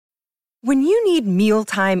When you need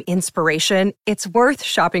mealtime inspiration, it's worth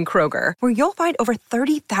shopping Kroger, where you'll find over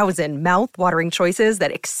 30,000 mouth-watering choices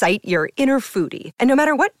that excite your inner foodie. And no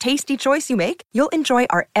matter what tasty choice you make, you'll enjoy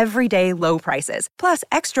our everyday low prices, plus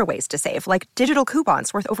extra ways to save, like digital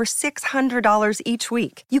coupons worth over $600 each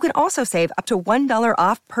week. You can also save up to $1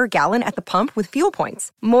 off per gallon at the pump with fuel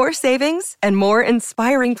points. More savings and more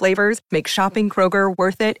inspiring flavors make shopping Kroger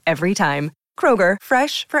worth it every time. Kroger,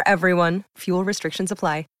 fresh for everyone. Fuel restrictions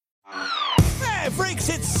apply. Hey, freaks,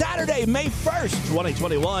 it's Saturday, May 1st,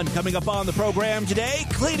 2021. Coming up on the program today,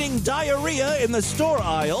 cleaning diarrhea in the store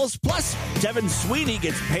aisles. Plus, Devin Sweeney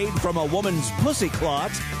gets paid from a woman's pussy clot.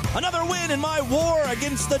 Another win in my war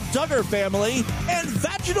against the Duggar family. And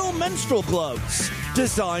vaginal menstrual gloves.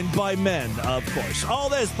 Designed by men, of course. All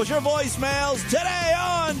this, push your voicemails today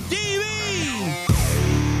on DV!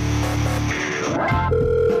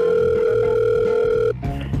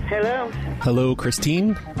 Hello? Hello,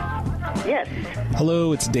 Christine? Yes.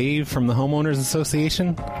 Hello, it's Dave from the Homeowners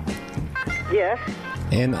Association. Yes.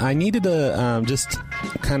 And I needed to just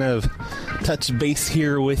kind of touch base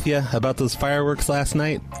here with you about those fireworks last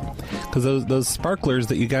night. Because those sparklers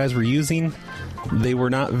that you guys were using, they were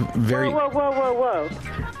not very... Whoa.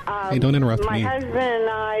 Hey, don't interrupt my me. My husband and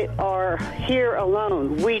I are here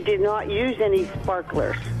alone. We did not use any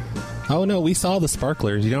sparklers. Oh, no, we saw the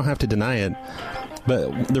sparklers. You don't have to deny it.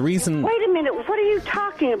 But the reason... Wait a minute. What are you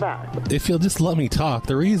talking about? If you'll just let me talk.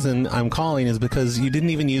 The reason I'm calling is because you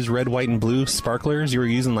didn't even use red, white, and blue sparklers. You were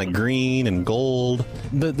using, like, green and gold.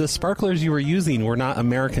 The sparklers you were using were not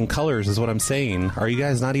American colors, is what I'm saying. Are you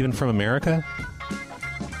guys not even from America?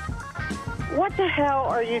 What the hell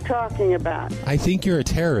are you talking about? I think you're a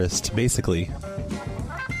terrorist, basically.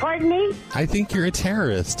 Pardon me? I think you're a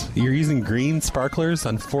terrorist. You're using green sparklers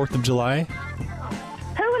on 4th of July?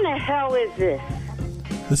 Who in the hell is this?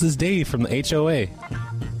 This is Dave from the HOA.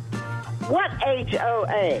 What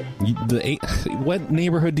HOA? What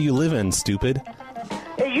neighborhood do you live in, stupid?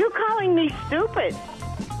 Are you calling me stupid?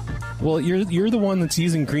 Well, you're the one that's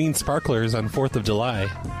using green sparklers on 4th of July.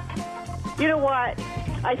 You know what?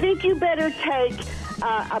 I think you better take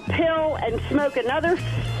a pill and smoke another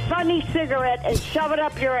funny cigarette and shove it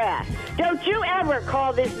up your ass. Don't you ever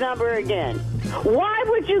call this number again. Why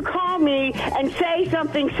would you call me and say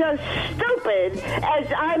something so stupid as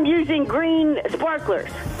I'm using green sparklers?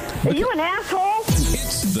 Are you an asshole?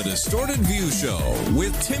 It's the Distorted View Show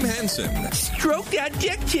with Tim Henson. Stroke that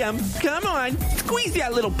dick, Tim. Come on. Squeeze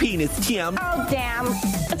that little penis, Tim. Oh, damn.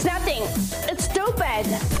 It's nothing. It's stupid.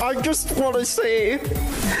 I just want to say,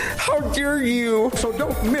 how dare you? So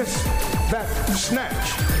don't miss that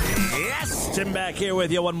snatch. Yes, Tim back here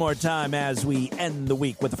with you one more time as we end the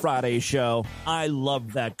week with the Friday show. I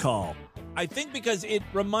love that call. I think because it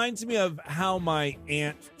reminds me of how my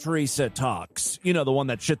Aunt Teresa talks. You know, the one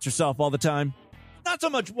that shits herself all the time. Not so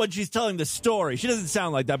much when she's telling the story. She doesn't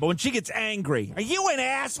sound like that, but when she gets angry. Are you an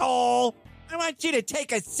asshole? I want you to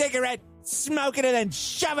take a cigarette, smoke it, and then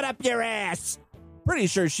shove it up your ass. Pretty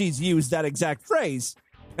sure she's used that exact phrase.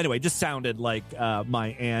 Anyway, just sounded like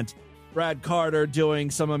my aunt. Brad Carter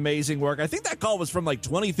doing some amazing work. I think that call was from like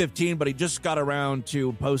 2015, but he just got around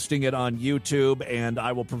to posting it on YouTube, and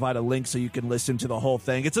I will provide a link so you can listen to the whole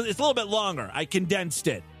thing. It's a little bit longer. I condensed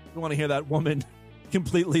it. If you want to hear that woman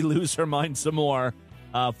completely lose her mind some more,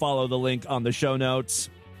 follow the link on the show notes.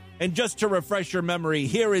 And just to refresh your memory,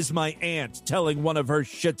 here is my aunt telling one of her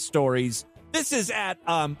shit stories. This is at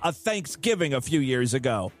a Thanksgiving a few years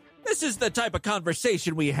ago. This is the type of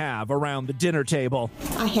conversation we have around the dinner table.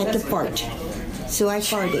 I had to fart, so I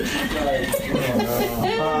farted.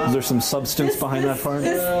 Is there some substance behind that fart?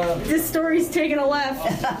 This story's taking a left.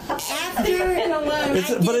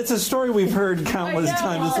 But it's a story we've heard countless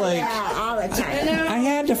times. It's like, yeah, all the time. I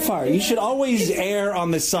had to fart. You should always err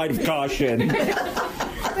on the side of caution. Okay.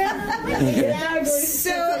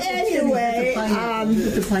 So anyway,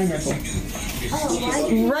 the pineapple.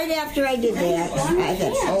 Right after I did that, I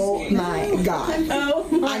thought, oh my God.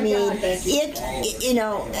 I mean, it, you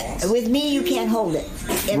know, with me, you can't hold it.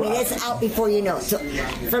 I mean, it's out before you know it. So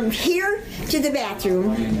from here to the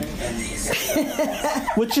bathroom.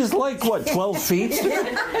 Which is like, what, 12 feet?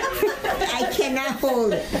 I cannot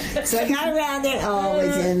hold it. So I got around it. Oh, it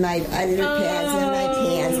was in my underpants and my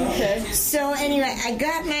pants. Okay. So anyway, I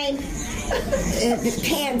got my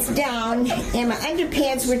pants down and my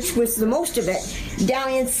underpants, which was the most of it, down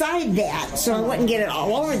inside that, so I wouldn't get it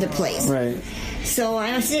all over the place. Right. So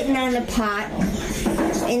I'm sitting on the pot.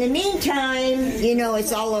 In the meantime, you know,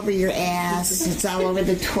 it's all over your ass. It's all over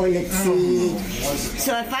the toilet seat.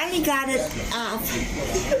 So I finally got it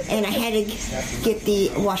off, and I had to get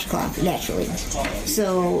the washcloth, naturally.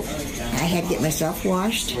 So I had to get myself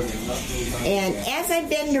washed. And as I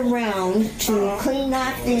bend around to clean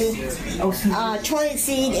off the toilet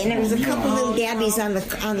seat, and there was a couple little dabbies on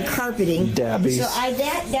the carpeting. Dabbies. So I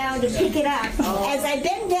bent down to pick it up. As I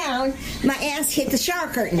bent down, my ass hit the shower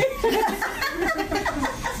curtain.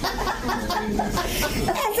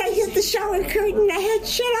 As I hit the shower curtain, I had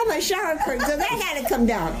shit on my shower curtain, so that had to come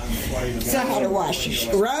down. So I had to wash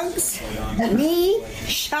rugs, me,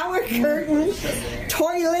 shower curtain,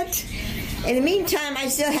 toilet. In the meantime, I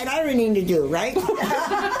still had ironing to do, right? I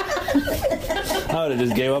would have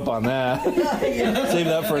just gave up on that. Save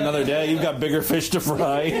that for another day. You've got bigger fish to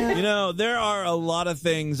fry. You know, there are a lot of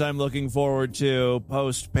things I'm looking forward to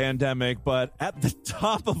post-pandemic, but at the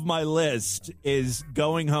top of my list is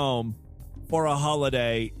going home for a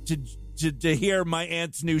holiday to hear my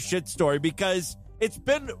aunt's new shit story, because it's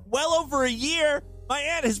been well over a year. My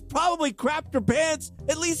aunt has probably crapped her pants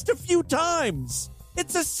at least a few times.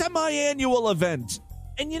 It's a semi-annual event.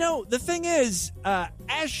 And, you know, the thing is,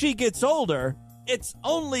 as she gets older, it's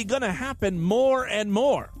only going to happen more and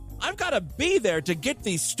more. I've got to be there to get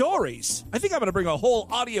these stories. I think I'm going to bring a whole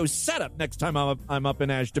audio setup next time I'm up in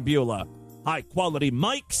Ashtabula. High-quality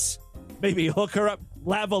mics. Maybe hook her up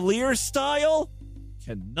lavalier style.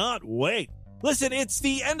 Cannot wait. Listen, it's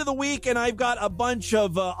the end of the week, and I've got a bunch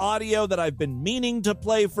of audio that I've been meaning to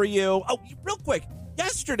play for you. Oh, real quick.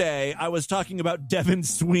 Yesterday, I was talking about Devin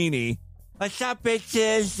Sweeney. What's up,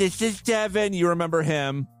 bitches? This is Devin. You remember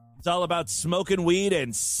him. It's all about smoking weed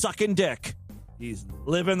and sucking dick. He's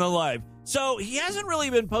living the life. So he hasn't really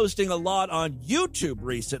been posting a lot on YouTube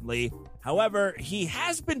recently. However, he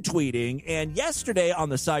has been tweeting, and yesterday on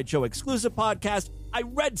the Sideshow Exclusive podcast, I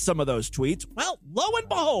read some of those tweets. Well, lo and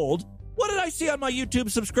behold, what did I see on my YouTube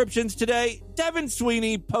subscriptions today? Devin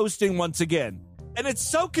Sweeney posting once again. And it's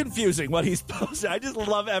so confusing what he's posting. I just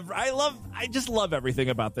love everything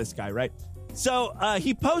about this guy, right? So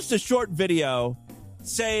he posted a short video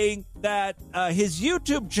saying that his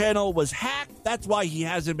YouTube channel was hacked. That's why he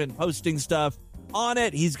hasn't been posting stuff on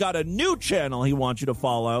it. He's got a new channel he wants you to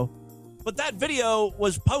follow. But that video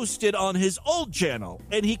was posted on his old channel,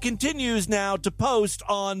 and he continues now to post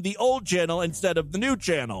on the old channel instead of the new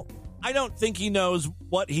channel. I don't think he knows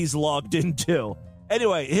what he's logged into.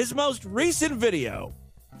 Anyway, his most recent video,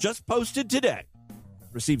 just posted today,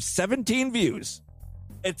 received 17 views.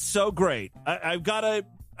 It's so great. I've got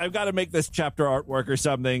to make this chapter artwork or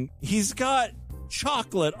something. He's got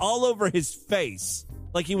chocolate all over his face,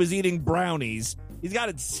 like he was eating brownies. He's got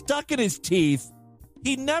it stuck in his teeth.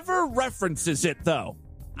 He never references it, though.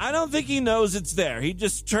 I don't think he knows it's there. He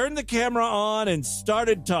just turned the camera on and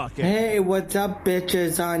started talking. Hey, what's up,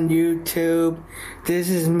 bitches on YouTube? This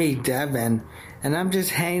is me, Devin. And I'm just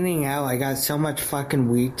hanging out. I got so much fucking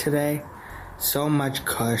weed today. So much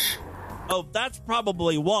kush. Oh, that's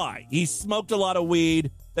probably why. He smoked a lot of weed,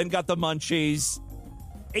 then got the munchies,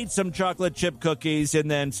 ate some chocolate chip cookies, and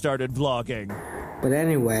then started vlogging. But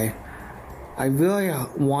anyway, I really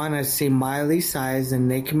want to see Miley Cyrus and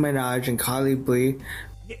Nicki Minaj and Carly Brie.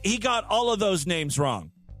 He got all of those names wrong.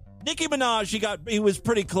 Nicki Minaj, he was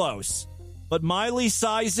pretty close. But Miley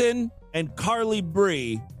Cyrus and Carly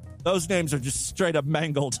Brie, those names are just straight up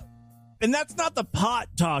mangled. And that's not the pot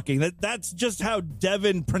talking. That's just how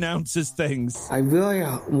Devin pronounces things. I really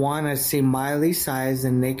want to see Miley Cyrus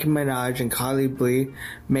and Nicki Minaj and Carly Brie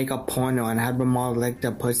make a porno and have them all lick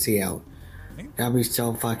their pussy out. That'd be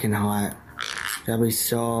so fucking hot. That'd be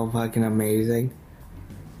so fucking amazing.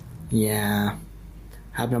 Yeah.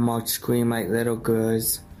 Have them all scream like little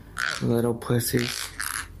girls. Little pussies.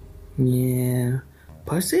 Yeah.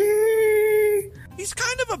 Pussy! He's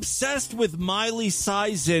kind of obsessed with Miley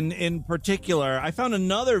Cyrus in particular. I found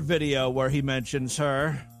another video where he mentions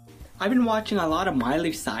her. I've been watching a lot of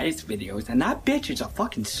Miley Cyrus videos, and that bitch is a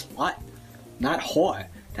fucking slut. Not whore.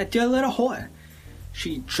 That dear little whore.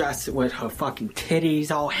 She dressed with her fucking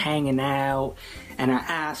titties all hanging out, and her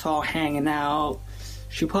ass all hanging out.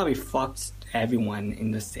 She probably fucks everyone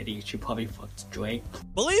in the city. She probably fucks Drake.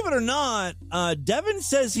 Believe it or not, Devin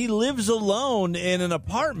says he lives alone in an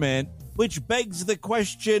apartment, which begs the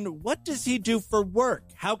question, what does he do for work?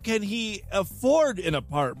 How can he afford an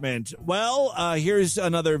apartment? Well, here's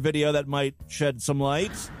another video that might shed some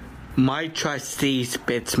light. My trustee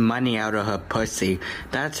spits money out of her pussy.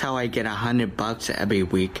 That's how I get $100 every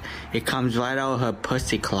week. It comes right out of her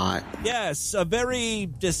pussy clot. Yes, a very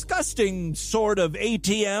disgusting sort of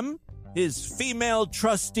ATM. His female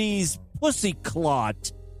trustee's Pussy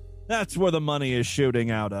clot. That's where the money is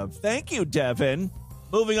shooting out of. Thank you, Devin.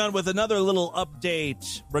 Moving on with another little update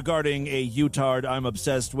regarding a Utard I'm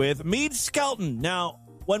obsessed with, Mead Skelton. Now,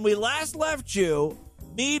 when we last left you,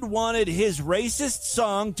 Mead wanted his racist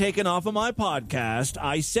song taken off of my podcast.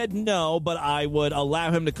 I said no, but I would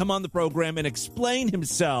allow him to come on the program and explain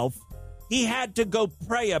himself. He had to go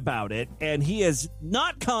pray about it, and he has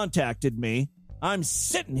not contacted me. I'm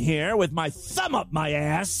sitting here with my thumb up my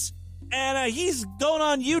ass, and he's going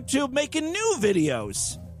on YouTube making new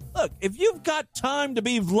videos. Look, if you've got time to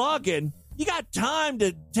be vlogging, you got time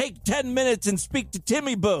to take 10 minutes and speak to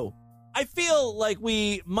Timmy Boo. I feel like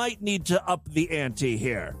we might need to up the ante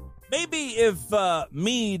here. Maybe if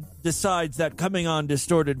Mead decides that coming on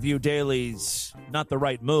Distorted View Daily's not the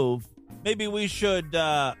right move, maybe we should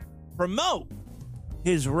promote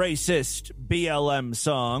his racist BLM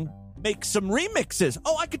song, make some remixes.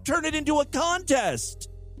 Oh, I could turn it into a contest.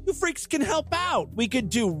 You freaks can help out. We could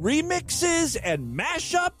do remixes and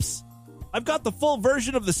mashups. I've got the full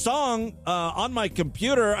version of the song on my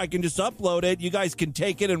computer. I can just upload it. You guys can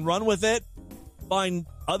take it and run with it. Find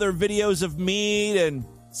other videos of Mead and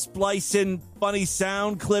splice in funny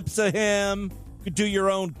sound clips of him. You could do your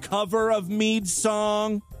own cover of Mead's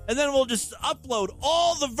song. And then we'll just upload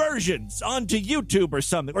all the versions onto YouTube or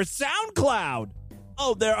something. Or SoundCloud.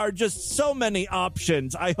 Oh, there are just so many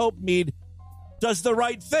options. I hope Mead does the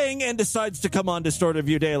right thing and decides to come on Distorted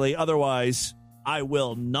View Daily. Otherwise, I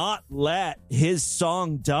will not let his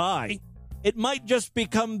song die. It might just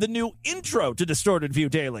become the new intro to Distorted View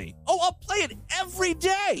Daily. Oh, I'll play it every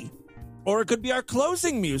day. Or it could be our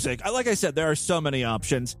closing music. Like I said, there are so many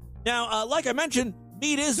options. Now, like I mentioned,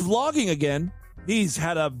 Mead is vlogging again. He's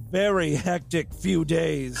had a very hectic few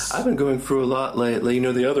days. I've been going through a lot lately. You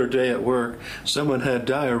know, the other day at work, someone had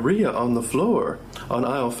diarrhea on the floor on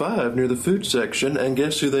aisle 5 near the food section, and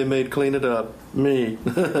guess who they made clean it up? Me.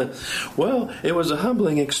 Well, it was a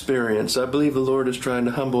humbling experience. I believe the Lord is trying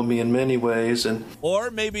to humble me in many ways. Or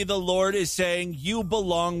maybe the Lord is saying, you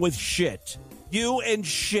belong with shit. You and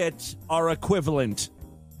shit are equivalent.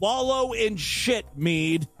 Wallow in shit,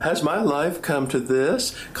 Mead. Has my life come to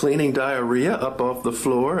this, cleaning diarrhea up off the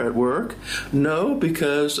floor at work? No,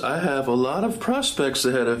 because I have a lot of prospects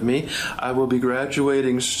ahead of me. I will be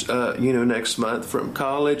graduating, next month from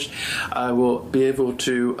college. I will be able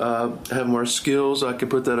to have more skills. I can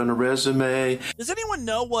put that on a resume. Does anyone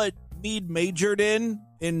know what Mead majored in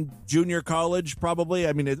junior college, probably?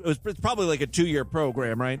 I mean, it's probably like a 2-year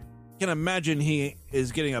program, right? I can imagine he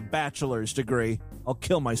is getting a bachelor's degree. I'll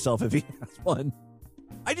kill myself if he has one.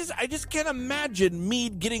 I just can't imagine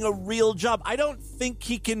Mead getting a real job. I don't think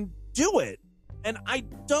he can do it. And I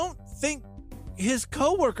don't think his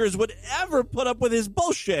coworkers would ever put up with his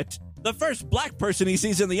bullshit. The first black person he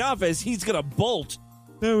sees in the office, he's gonna bolt.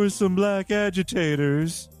 There were some black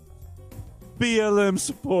agitators. BLM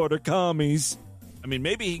supporter commies. I mean,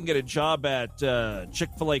 maybe he can get a job at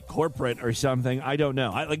Chick-fil-A corporate or something. I don't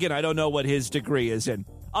know. I don't know what his degree is in.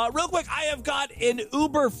 Real quick, I have got an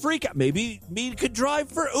Uber freakout. Maybe Mead could drive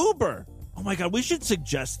for Uber. Oh my God, we should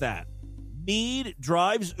suggest that. Mead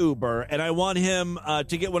drives Uber, and I want him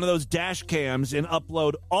to get one of those dash cams and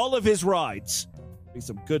upload all of his rides. Be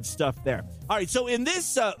some good stuff there. All right, so in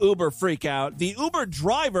this Uber freakout, the Uber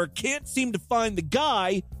driver can't seem to find the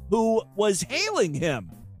guy who was hailing him.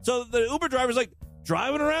 So the Uber driver's like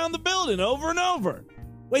driving around the building over and over.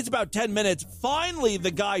 Waits about 10 minutes. Finally,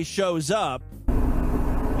 the guy shows up.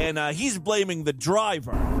 And he's blaming the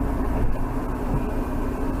driver.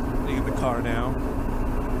 Getting in the car now.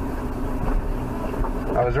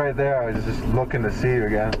 I was right there. I was just looking to see you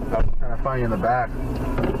again. I was trying to find you in the back.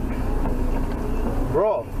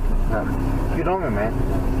 Bro, you know me, man.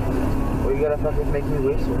 Well, you gotta fucking make me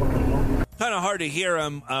wait so long. Kind of hard to hear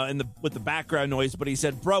him with the background noise, but he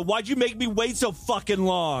said, "Bro, why'd you make me wait so fucking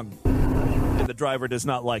long?" And the driver does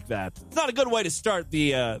not like that. It's not a good way to start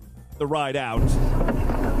the ride out.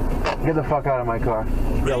 Get the fuck out of my car.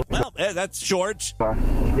 Well, that's short.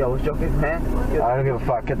 Yo, what's your business, man? I don't give a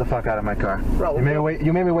fuck. Get the fuck out of my car. Bro,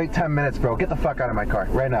 you made me wait 10 minutes, bro. Get the fuck out of my car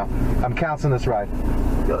right now. I'm canceling this ride.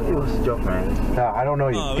 Yo, it was a joke, man. No, I don't know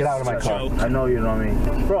you. Get out of my car. I know you know me.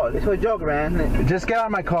 Bro, this was a joke, man. Just get out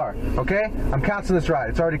of my car, okay? I'm canceling this ride.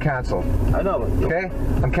 It's already canceled. I know. Okay?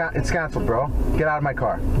 It's canceled, bro. Get out of my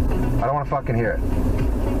car. I don't want to fucking hear it.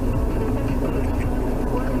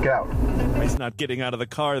 Get out. He's not getting out of the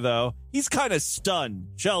car, though. He's kind of stunned,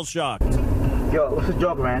 shell-shocked. Yo, what's the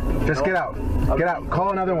joke, man? Just get out. Get out.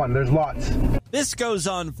 Call another one. There's lots. This goes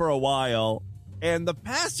on for a while, and the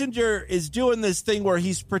passenger is doing this thing where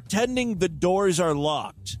he's pretending the doors are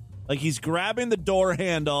locked. Like he's grabbing the door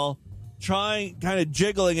handle, trying, kind of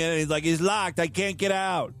jiggling it. And he's like, he's locked. I can't get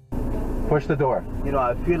out. Push the door. You know,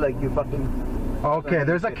 I feel like you fucking... Okay,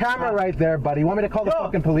 there's a camera right there, buddy. Want me to call the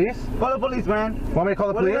fucking police? Call the police, man. Want me to call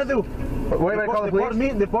the police? What are you gonna do? What are you gonna call the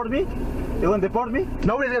police? Deport me? You gonna deport me?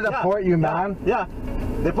 Nobody's gonna deport you, man. Yeah.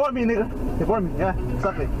 Deport me, nigga. Deport me. Yeah,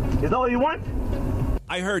 exactly. Is that what you want?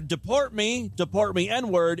 I heard deport me,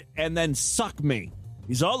 N-word, and then suck me.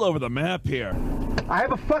 He's all over the map here. I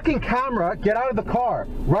have a fucking camera. Get out of the car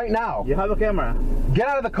right now. You have a camera? Get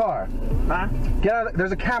out of the car. Huh? Get out.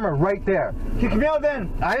 There's a camera right there. Kick me out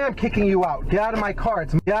then. I am kicking you out. Get out of my car.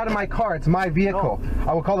 Get out of my car. It's my vehicle. No.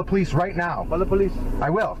 I will call the police right now. Call the police. I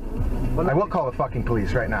will. I will call the fucking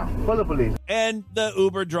police right now. Call the police. And the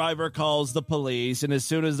Uber driver calls the police, and as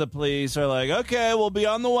soon as the police are like, okay, we'll be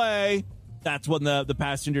on the way, that's when the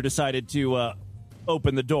passenger decided to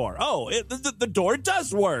open the door. Oh, the door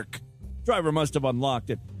does work. Driver must have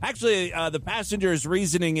unlocked it. Actually, the passenger's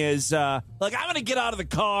reasoning is, I'm going to get out of the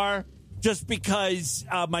car just because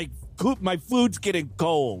my food's getting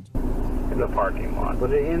cold. In the parking lot.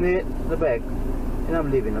 Put it in the bag, and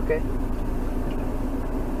I'm leaving, okay?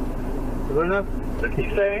 Good enough? What did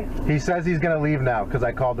he say? He says he's going to leave now because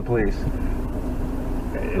I called the police.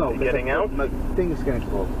 Okay, no, getting out? My thing is getting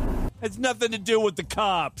cold. It's nothing to do with the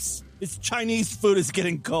cops. It's Chinese food is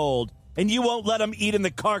getting cold. And you won't let them eat in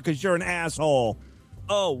the car because you're an asshole.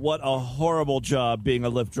 Oh, what a horrible job being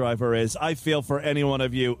a Lyft driver is. I feel for any one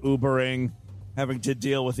of you Ubering, having to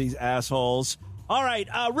deal with these assholes. All right,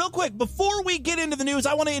 real quick, before we get into the news,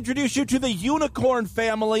 I want to introduce you to the Unicorn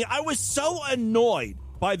family. I was so annoyed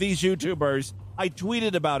by these YouTubers. I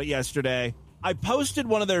tweeted about it yesterday. I posted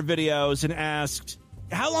one of their videos and asked,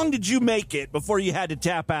 how long did you make it before you had to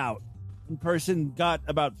tap out? One person got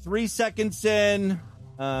about 3 seconds in.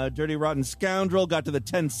 Dirty Rotten Scoundrel got to the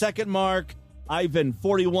 10-second mark. Ivan,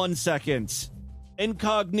 41 seconds.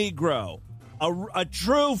 Incognegro, a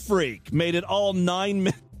true freak, made it all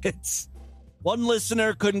 9 minutes. One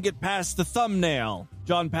listener couldn't get past the thumbnail.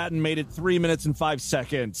 John Patton made it 3 minutes and 5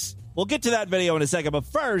 seconds. We'll get to that video in a second, but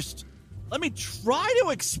first, let me try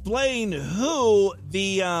to explain who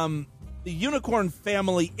the Unicorn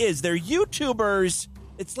family is. They're YouTubers.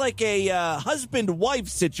 It's like a husband-wife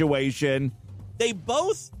situation. They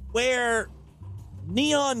both wear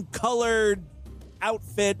neon-colored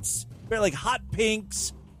outfits. They're like hot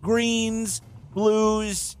pinks, greens,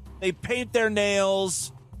 blues. They paint their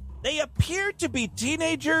nails. They appear to be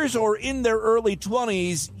teenagers or in their early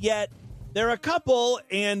 20s, yet they're a couple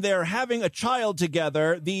and they're having a child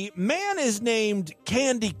together. The man is named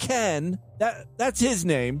Candy Ken. That's his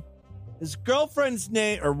name. His girlfriend's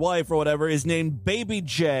name, or wife or whatever, is named Baby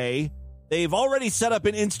J. They've already set up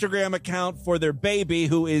an Instagram account for their baby,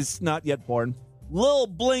 who is not yet born. Lil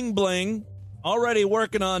Bling Bling, already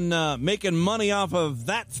working on making money off of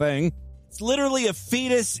that thing. It's literally a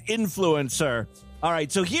fetus influencer. All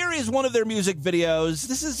right, so here is one of their music videos.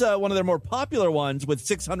 This is one of their more popular ones with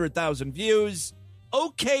 600,000 views.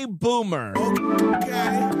 Okay, Boomer.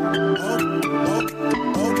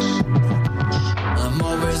 I'm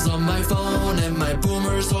always on my phone and my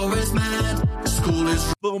boomer's always mad. School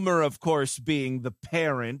is... Boomer, of course, being the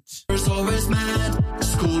parent. Always mad.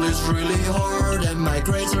 School is really hard and my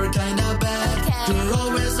grades are kinda bad. You're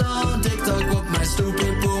always on TikTok with my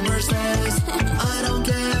stupid boomer says. I don't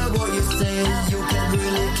care what you say, you can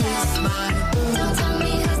really kiss my... Don't tell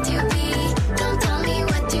me who to be, don't tell me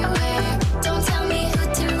what to wear, don't tell me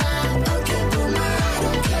who to love. Okay, boomer, I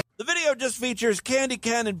don't care. The video just features Candy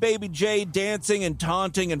Ken and Baby J dancing and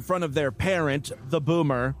taunting in front of their parent, the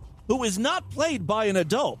Boomer, who is not played by an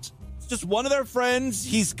adult. It's just one of their friends.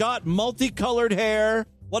 He's got multicolored hair,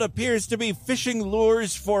 what appears to be fishing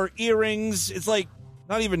lures for earrings. It's like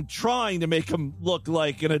not even trying to make him look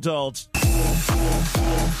like an adult.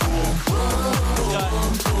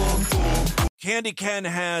 Candy Ken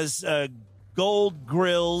has gold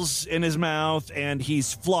grills in his mouth, and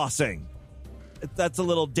he's flossing. That's a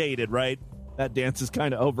little dated, right? That dance is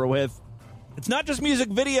kind of over with. It's not just music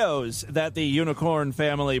videos that the Unicorn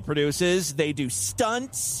family produces. They do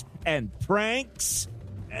stunts and pranks.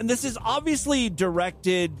 And this is obviously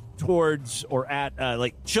directed towards or at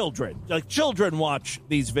like children. Like children watch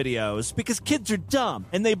these videos because kids are dumb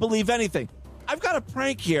and they believe anything. I've got a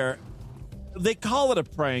prank here. They call it a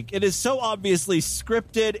prank. It is so obviously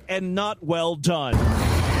scripted and not well done.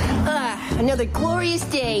 Another glorious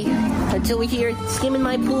day until we hear skimming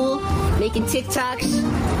my pool, making TikToks.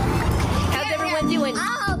 How's everyone doing?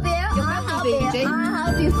 I'll help you.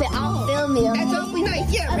 I'll film you. That's awfully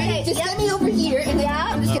nice. Yeah, ready? Just send me over here. And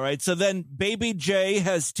All right, so then Baby J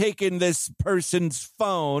has taken this person's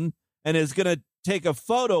phone and is going to take a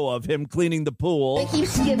photo of him cleaning the pool. They keep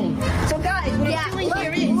skimming. So guys, what I'm doing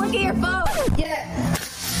here is look at your phone. Yeah.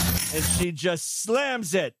 And she just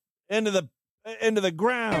slams it into the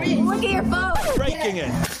ground. Look at your phone. Breaking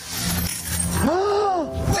it.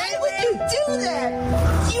 Why would you do that?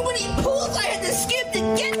 You would eat pools. I had to skip to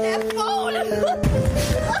get that phone.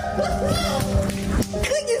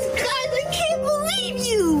 Goodness, guys, I can't believe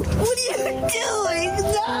you. What are you doing?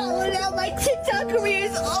 No, now my TikTok career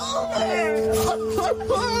is over.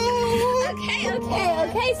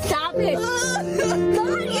 Okay, stop it.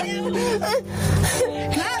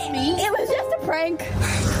 Got me. It was just a prank.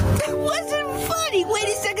 It wasn't funny. Wait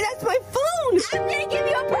a second, that's my phone. I'm gonna give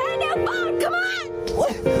you a brand new phone. Come on.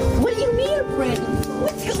 What do you mean a brand new phone?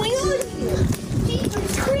 What's going on here?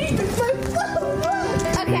 Jesus Christ, it's my phone.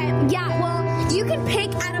 Okay, yeah, well, you can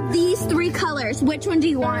pick out of these 3 colors. Which one do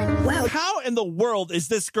you want? Wow. How in the world is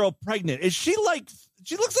this girl pregnant? Is she like,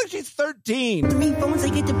 she looks like she's 13. 3 phones I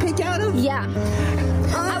get to pick out of? Yeah.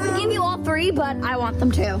 I would give you all 3, but I want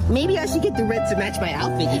them too. Maybe I should get the red to match my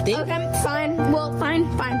outfit, you think? Okay, fine. Well, fine.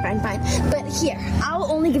 But here,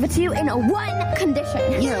 I'll only give it to you in one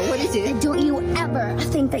condition. Yeah, what is it? Don't you ever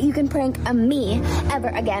think that you can prank me ever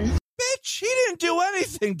again. Bitch, he didn't do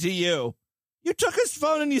anything to you. You took his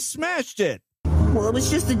phone and you smashed it. Well, it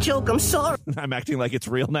was just a joke. I'm sorry. I'm acting like it's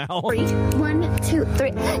real now. 1, 2,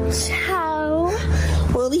 3. Ciao.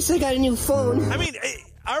 Well, at least I got a new phone. I mean,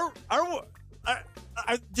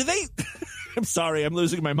 do they... I'm sorry, I'm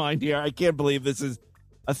losing my mind here. I can't believe this is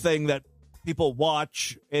a thing that people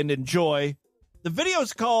watch and enjoy. The video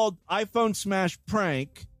is called iPhone Smash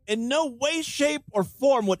Prank. In no way, shape, or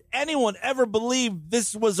form would anyone ever believe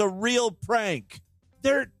this was a real prank.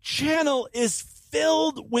 Their channel is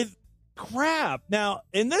filled with crap. Now,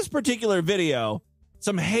 in this particular video,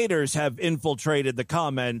 some haters have infiltrated the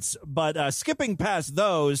comments, but skipping past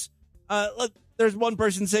those, look, there's one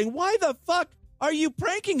person saying, why the fuck are you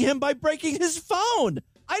pranking him by breaking his phone?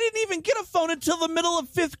 I didn't even get a phone until the middle of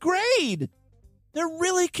 5th grade. They're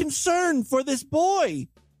really concerned for this boy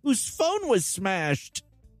whose phone was smashed.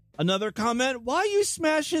 Another comment, why you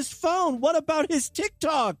smash his phone? What about his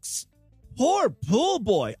TikToks? Poor pool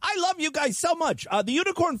boy. I love you guys so much. The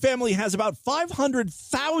Unicorn family has about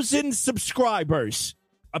 500,000 subscribers.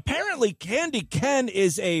 Apparently, Candy Ken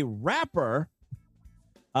is a rapper,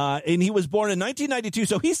 and he was born in 1992,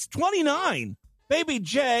 so he's 29. Baby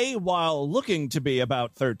J, while looking to be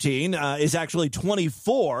about 13, is actually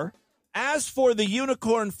 24. As for the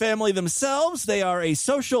Unicorn family themselves, they are a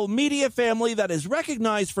social media family that is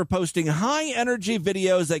recognized for posting high-energy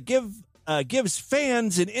videos that gives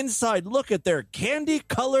fans an inside look at their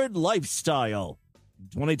candy-colored lifestyle. In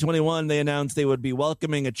 2021, they announced they would be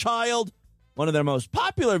welcoming a child. One of their most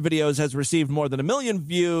popular videos has received more than 1 million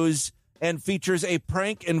views and features a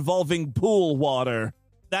prank involving pool water.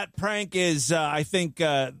 That prank is, I think,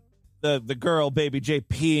 the girl, Baby J,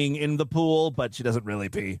 peeing in the pool, but she doesn't really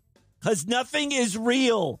pee. Because nothing is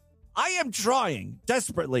real. I am trying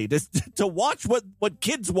desperately to watch what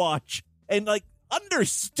kids watch and, like,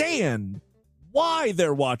 understand why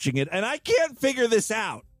they're watching it, and I can't figure this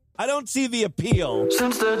out. I don't see the appeal.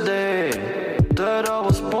 Since the day that I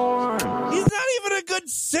was born, he's not even a good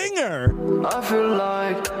singer. I feel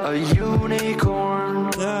like a unicorn.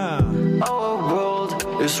 Yeah. Our world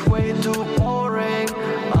is way too boring.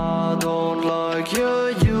 I don't like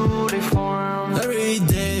your uniform. Every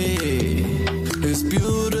day is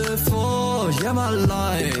beautiful. Yeah, my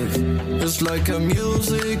life is like a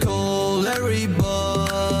musical. Everybody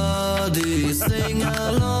sing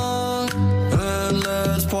along and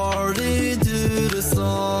let's party to the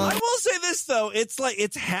song. I will say this though, it's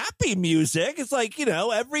happy music. It's like, you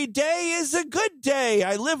know, every day is a good day.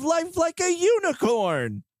 I live life like a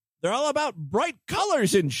unicorn. They're all about bright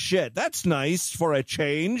colors and shit. That's nice for a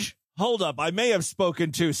change. Hold up, I may have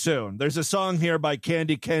spoken too soon. There's a song here by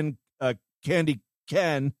Candy Ken.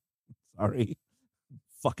 Sorry.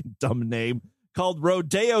 Fucking dumb name. Called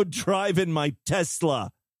Rodeo Drive in My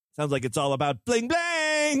Tesla. Sounds like it's all about bling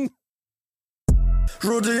bling.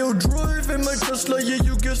 Rodeo drive in my Tesla, yeah,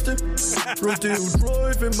 you guessed it. Rodeo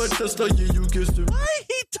drive in my Tesla, yeah, you guessed it. Why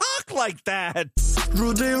he talk like that?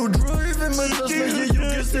 Rodeo drive in my Tesla, yeah, you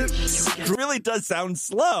guessed it. It really does sound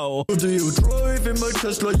slow. Rodeo drive in my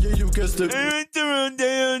Tesla, yeah, you guessed it.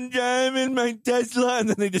 Rodeo drive in my Tesla. And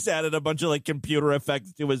then they just added a bunch of like computer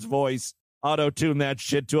effects to his voice. Auto-tune that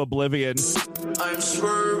shit to oblivion. I'm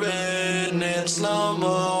swerving in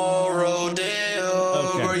slow-mo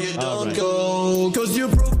rodeo where you don't go. Cause you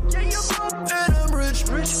broke, and I'm rich.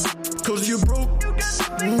 Cause you broke,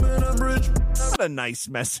 and I'm rich. What a nice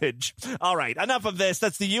message. All right, enough of this.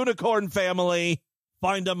 That's the Unicorn family.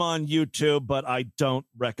 Find them on YouTube, but I don't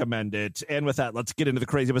recommend it. And with that, let's get into the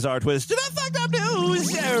crazy, bizarre twist to the fucked up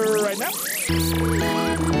news right now.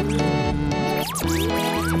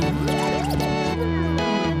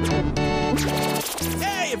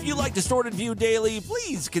 Hey, if you like Distorted View Daily,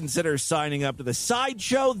 please consider signing up to the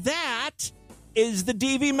Sideshow. That is the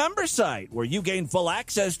DV member site, where you gain full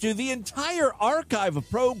access to the entire archive of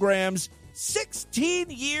programs, 16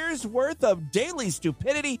 years worth of daily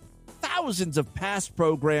stupidity, thousands of past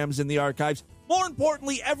programs in the archives. More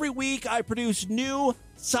importantly, every week I produce new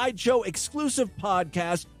Sideshow exclusive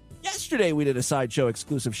podcasts. Yesterday we did a Sideshow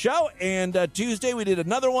exclusive show, and Tuesday we did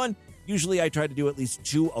another one. Usually I try to do at least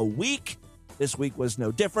 2 a week. This week was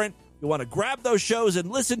no different. You want to grab those shows and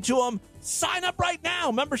listen to them? Sign up right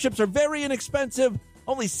now. Memberships are very inexpensive,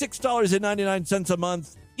 only $6.99 a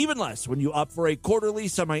month, even less when you opt for a quarterly,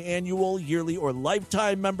 semi-annual, yearly, or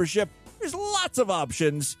lifetime membership. There's lots of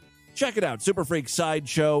options. Check it out,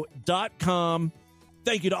 superfreaksideshow.com.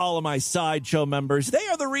 Thank you to all of my Sideshow members. They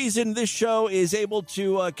are the reason this show is able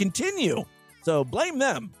to continue, so blame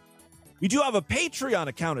them. We do have a Patreon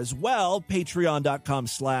account as well,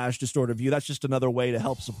 patreon.com/distortedview. That's just another way to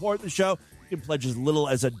help support the show. You can pledge as little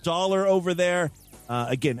as $1 over there.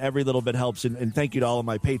 Again, every little bit helps, and thank you to all of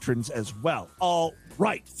my patrons as well. All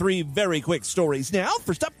right, 3 very quick stories now.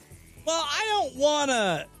 First up, well, I don't want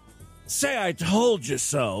to say I told you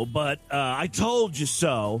so, but I told you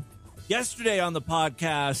so. Yesterday on the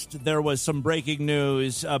podcast, there was some breaking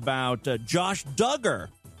news about Josh Duggar,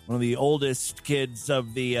 one of the oldest kids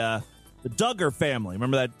of the Duggar family.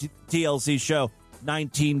 Remember that TLC show,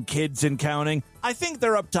 19 Kids and Counting? I think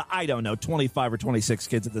they're up to, 25 or 26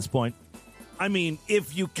 kids at this point. I mean,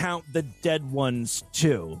 if you count the dead ones,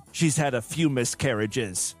 too. She's had a few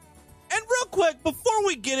miscarriages. And real quick, before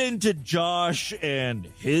we get into Josh and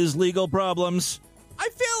his legal problems, I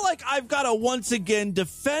feel like I've got to once again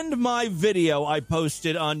defend my video I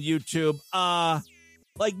posted on YouTube,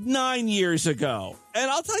 like 9 years ago.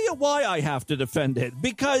 And I'll tell you why I have to defend it.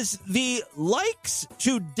 Because the likes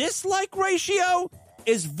to dislike ratio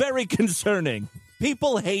is very concerning.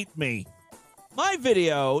 People hate me. My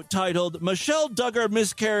video, titled Michelle Duggar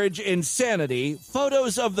Miscarriage Insanity,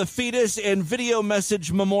 Photos of the Fetus and Video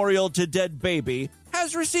Message Memorial to Dead Baby,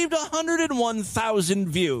 has received 101,000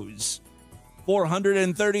 views.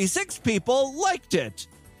 436 people liked it.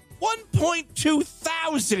 1.2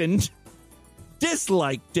 thousand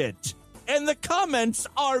disliked it. And the comments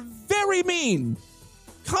are very mean.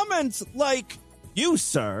 Comments like, "You,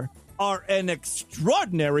 sir, are an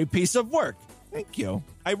extraordinary piece of work." Thank you.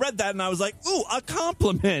 I read that and I was like, ooh, a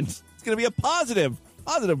compliment. It's going to be a positive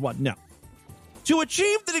one. No. To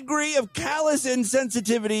achieve the degree of callous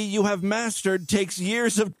insensitivity you have mastered takes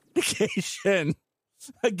years of dedication.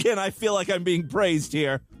 Again, I feel like I'm being praised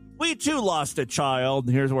here. We too lost a child.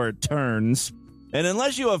 Here's where it turns. And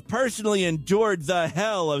unless you have personally endured the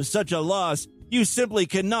hell of such a loss, you simply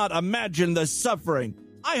cannot imagine the suffering.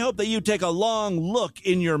 I hope that you take a long look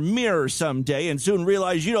in your mirror someday and soon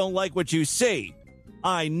realize you don't like what you see.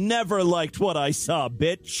 I never liked what I saw,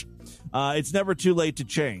 bitch. It's never too late to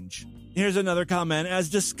change. Here's another comment. As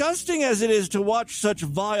disgusting as it is to watch such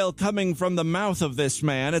vile coming from the mouth of this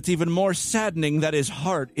man, it's even more saddening that his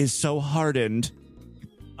heart is so hardened.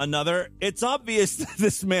 Another, it's obvious that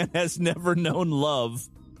this man has never known love.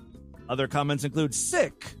 Other comments include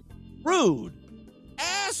sick, rude,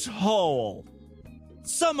 asshole.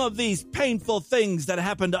 Some of these painful things that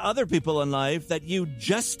happen to other people in life that you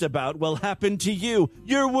jest about will happen to you.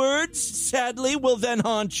 Your words, sadly, will then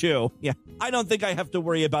haunt you. Yeah, I don't think I have to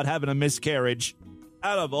worry about having a miscarriage.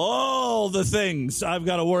 Out of all the things I've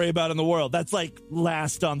got to worry about in the world, that's like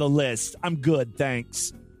last on the list. I'm good,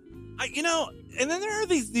 thanks. And then there are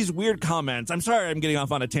these weird comments. I'm sorry I'm getting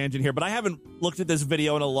off on a tangent here, but I haven't looked at this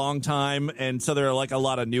video in a long time, and so there are like a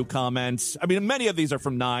lot of new comments. I mean, many of these are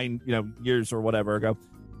from 9 years or whatever ago.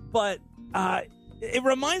 But it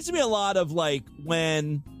reminds me a lot of like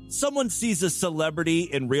when someone sees a celebrity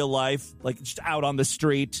in real life, like just out on the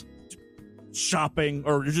street, shopping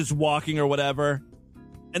or just walking or whatever,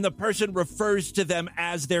 and the person refers to them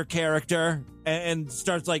as their character and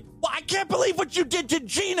starts like, well, I can't believe what you did to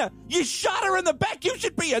Gina. You shot her in the back. You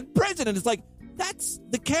should be in prison. And it's like, that's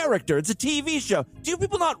the character. It's a TV show. Do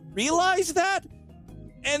people not realize that?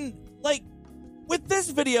 And like with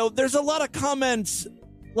this video, there's a lot of comments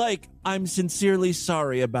like, I'm sincerely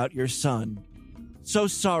sorry about your son. So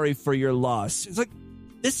sorry for your loss. It's like,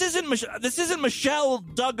 this isn't Michelle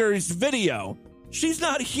Duggar's video. She's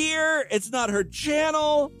not here. It's not her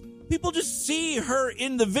channel. People just see her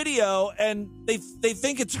in the video and they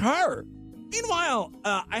think it's her. Meanwhile,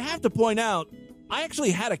 I have to point out, I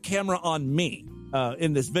actually had a camera on me.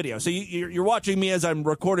 in this video. So you're watching me as I'm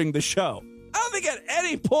recording the show. I don't think at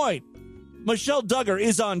any point Michelle Duggar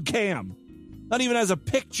is on cam, not even as a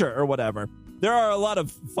picture or whatever. There are a lot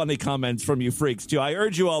of funny comments from you freaks, too. I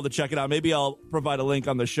urge you all to check it out. Maybe I'll provide a link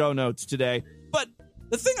on the show notes today. But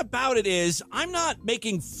the thing about it is, I'm not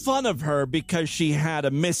making fun of her because she had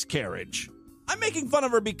a miscarriage. I'm making fun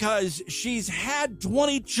of her because she's had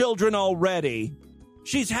 20 children already.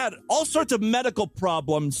 She's had all sorts of medical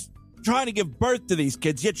problems trying to give birth to these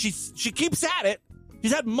kids, yet she keeps at it.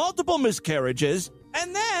 She's had multiple miscarriages,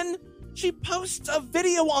 and then she posts a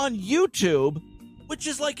video on YouTube, which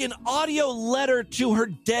is like an audio letter to her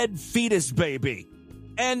dead fetus baby.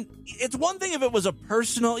 And it's one thing if it was a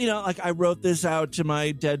personal, like I wrote this out to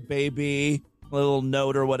my dead baby, a little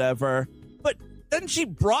note or whatever. But then she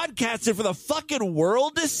broadcasts it for the fucking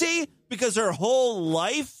world to see because her whole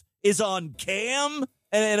life is on cam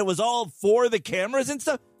and it was all for the cameras and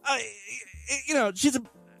stuff.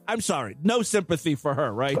 I'm sorry, no sympathy for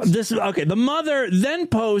her, right? The mother then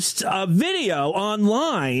posts a video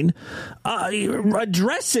online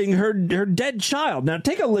addressing her dead child. Now,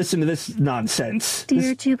 take a listen to this nonsense.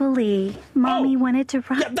 Dear Jubilee, Mommy wanted to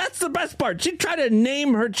write... Yeah, that's the best part. She tried to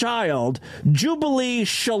name her child Jubilee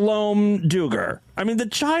Shalom Duggar. I mean, the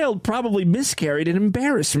child probably miscarried in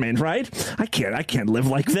embarrassment, right? I can't live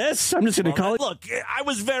like this. I'm just going to call it... Look, I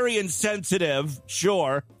was very insensitive,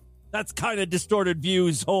 sure. That's kind of Distorted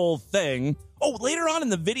View's whole thing. Oh, later on in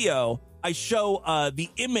the video, I show the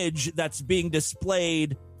image that's being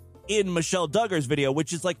displayed in Michelle Duggar's video,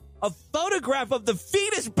 which is like a photograph of the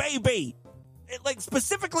fetus baby.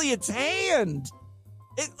 Specifically its hand.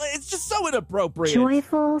 It's just so inappropriate.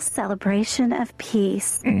 Joyful celebration of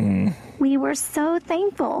peace. We were so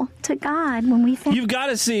thankful to God when we found... You've got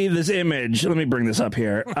to see this image. Let me bring this up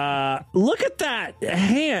here. Look at that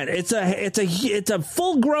hand. It's a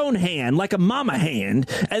full-grown hand, like a mama hand,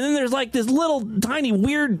 and then there's like this little tiny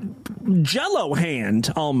weird Jello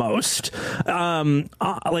hand almost,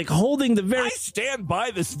 like holding the very... I stand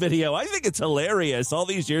by this video. I think it's hilarious. All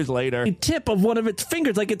these years later, tip of one of its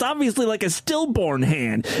fingers, like it's obviously like a stillborn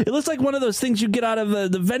hand. It looks like one of those things you get out of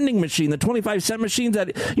the vending machine, the 25-cent machines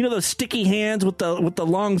that, those sticky hands with the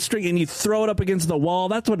long string, and you throw it up against the wall.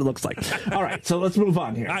 That's what it looks like. All right, so let's move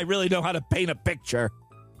on here. I really know how to paint a picture.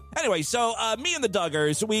 Anyway, so me and the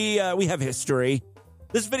Duggars, we have history.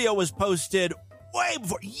 This video was posted way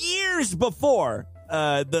before, years before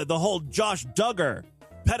the whole Josh Duggar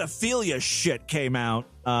pedophilia shit came out.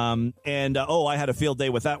 I had a field day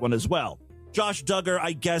with that one as well. Josh Duggar,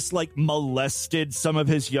 I guess, molested some of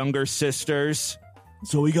his younger sisters.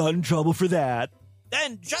 So he got in trouble for that.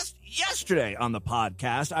 Then, just yesterday on the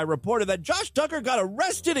podcast, I reported that Josh Duggar got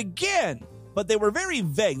arrested again. But they were very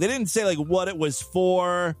vague. They didn't say, what it was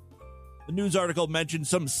for. The news article mentioned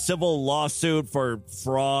some civil lawsuit for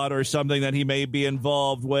fraud or something that he may be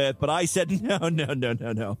involved with. But I said,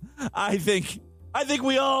 no. I think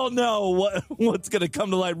we all know what's going to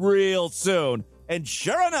come to light real soon. And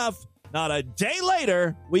sure enough, not a day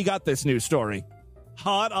later, we got this news story.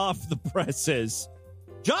 Hot off the presses.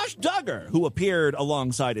 Josh Duggar, who appeared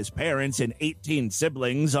alongside his parents and 18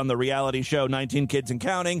 siblings on the reality show 19 Kids and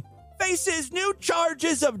Counting, faces new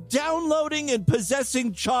charges of downloading and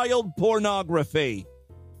possessing child pornography.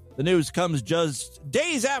 The news comes just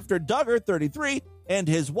days after Duggar, 33, and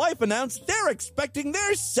his wife announced they're expecting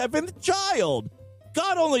their 7th child.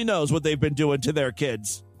 God only knows what they've been doing to their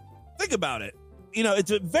kids. Think about it.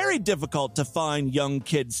 It's very difficult to find young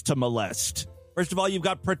kids to molest. First of all, you've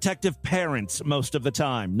got protective parents most of the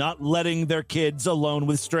time, not letting their kids alone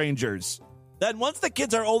with strangers. Then once the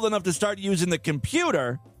kids are old enough to start using the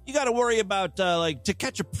computer, you got to worry about, to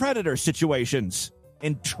catch a predator situations.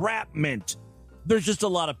 Entrapment. There's just a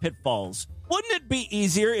lot of pitfalls. Wouldn't it be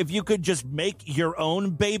easier if you could just make your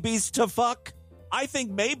own babies to fuck? I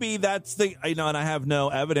think maybe that's and I have no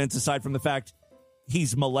evidence aside from the fact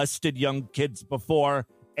he's molested young kids before,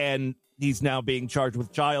 and he's now being charged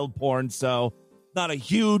with child porn, so not a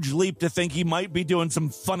huge leap to think he might be doing some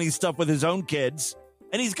funny stuff with his own kids.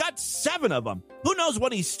 And he's got 7 of them. Who knows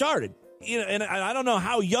when he started? And I don't know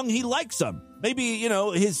how young he likes them. Maybe,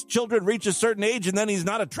 his children reach a certain age and then he's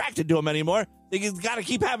not attracted to them anymore. He's got to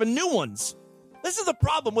keep having new ones. This is the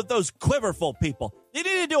problem with those quiverful people. They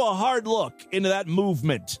need to do a hard look into that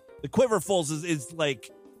movement. The quiverfuls is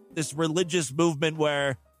like this religious movement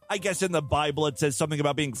where I guess in the Bible it says something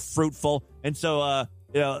about being fruitful. And so,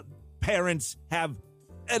 parents have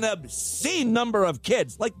an obscene number of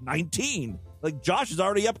kids, like 19. Like Josh is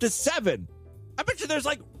already up to 7. I bet you there's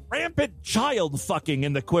rampant child fucking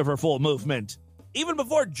in the quiverful movement. Even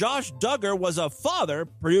before Josh Duggar was a father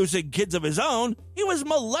producing kids of his own, he was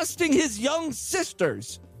molesting his young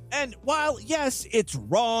sisters. And while, yes, it's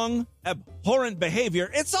wrong, abhorrent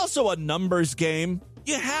behavior, it's also a numbers game.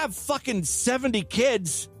 You have fucking 70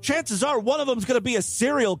 kids, chances are one of them's going to be a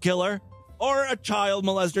serial killer or a child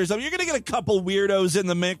molester. So you're going to get a couple weirdos in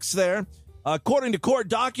the mix there. According to court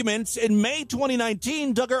documents, in May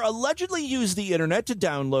 2019, Duggar allegedly used the internet to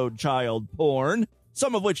download child porn,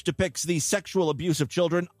 some of which depicts the sexual abuse of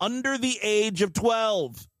children under the age of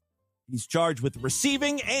 12. He's charged with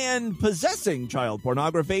receiving and possessing child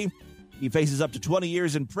pornography. He faces up to 20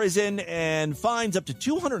 years in prison and fines up to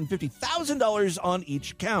 $250,000 on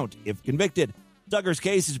each count if convicted. Duggar's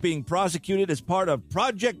case is being prosecuted as part of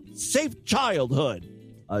Project Safe Childhood,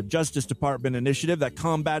 a Justice Department initiative that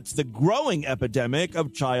combats the growing epidemic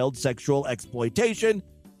of child sexual exploitation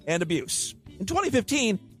and abuse. In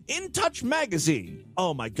 2015, In Touch magazine.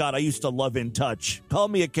 Oh my God, I used to love In Touch. Call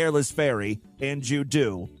me a careless fairy, and you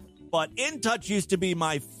do. But In Touch used to be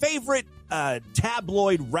my favorite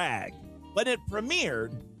tabloid rag. When it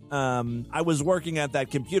premiered, I was working at that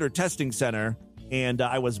computer testing center, and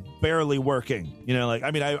I was barely working.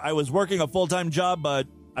 I was working a full-time job, but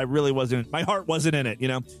I really wasn't, my heart wasn't in it,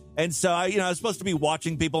 And so I was supposed to be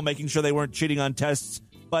watching people, making sure they weren't cheating on tests.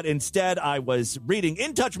 But instead, I was reading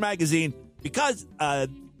In Touch magazine because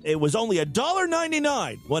it was only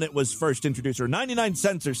 $1.99 when it was first introduced, or 99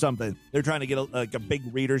 cents or something. They're trying to get a big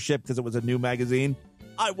readership because it was a new magazine.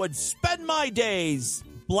 I would spend my days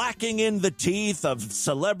blacking in the teeth of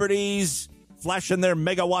celebrities, flashing their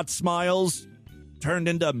megawatt smiles, turned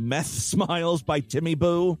into meth smiles by Timmy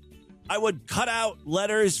Boo. I would cut out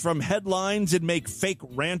letters from headlines and make fake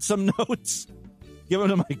ransom notes, give them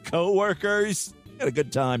to my coworkers. Had a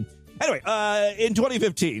good time. Anyway, in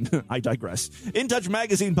 2015, I digress. In Touch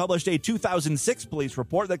magazine published a 2006 police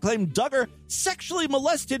report that claimed Duggar sexually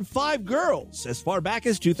molested 5 girls as far back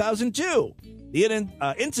as 2002.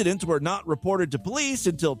 The incidents were not reported to police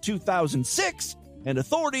until 2006, and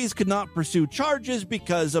authorities could not pursue charges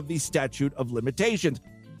because of the statute of limitations.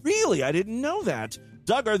 Really? I didn't know that.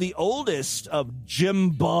 Duggar, the oldest of Jim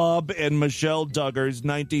Bob and Michelle Duggar's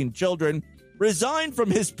 19 children, resigned from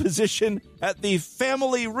his position at the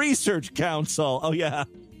Family Research Council. Oh, yeah,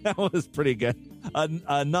 that was pretty good.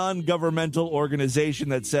 A non-governmental organization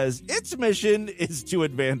that says its mission is to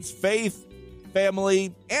advance faith,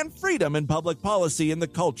 family, and freedom in public policy and the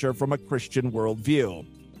culture from a Christian worldview.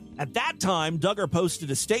 At that time, Duggar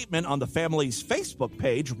posted a statement on the family's Facebook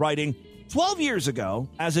page, writing, 12 years ago,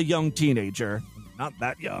 as a young teenager, not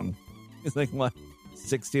that young, he's like, what,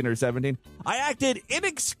 16 or 17, I acted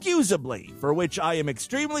inexcusably, for which I am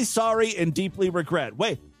extremely sorry and deeply regret.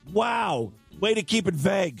 Wait, wow, way to keep it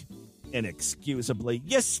vague. Inexcusably.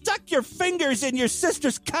 You stuck your fingers in your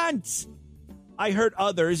sister's cunts. I hurt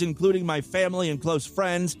others, including my family and close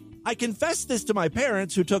friends. I confessed this to my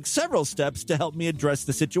parents, who took several steps to help me address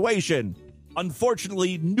the situation.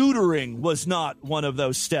 Unfortunately, neutering was not one of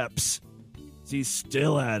those steps. He's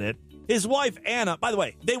still at it. His wife, Anna, by the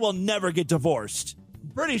way, they will never get divorced.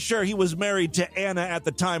 Pretty sure he was married to Anna at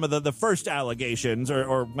the time of the first allegations,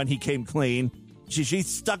 or when he came clean. She's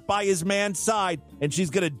stuck by his man's side, and she's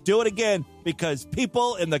going to do it again because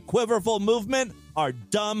people in the Quiverful movement are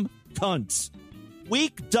dumb cunts.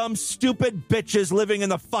 Weak, dumb, stupid bitches living in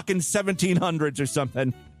the fucking 1700s or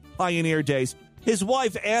something. Pioneer days. His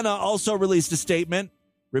wife, Anna, also released a statement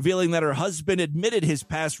revealing that her husband admitted his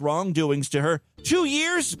past wrongdoings to her 2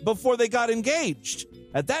 years before they got engaged.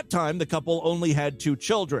 At that time, the couple only had 2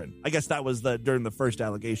 children. I guess that was during the first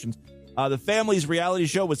allegations. The family's reality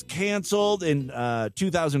show was canceled in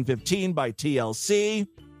 2015 by TLC.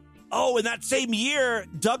 Oh, in that same year,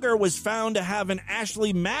 Duggar was found to have an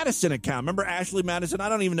Ashley Madison account. Remember Ashley Madison? I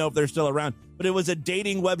don't even know if they're still around, but it was a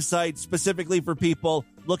dating website specifically for people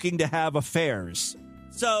looking to have affairs.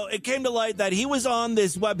 So it came to light that he was on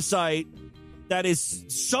this website that is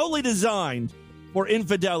solely designed for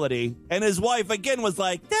infidelity. And his wife, again, was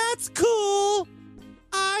like, that's cool.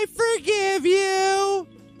 I forgive you.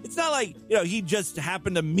 It's not like, he just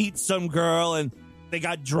happened to meet some girl and they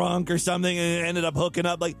got drunk or something and ended up hooking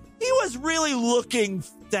up. Like, he was really looking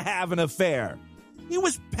to have an affair. He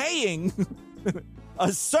was paying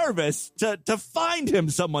a service to find him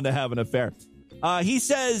someone to have an affair. He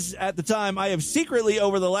says at the time, I have secretly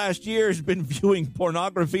over the last years been viewing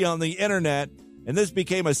pornography on the internet, and this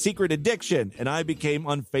became a secret addiction, and I became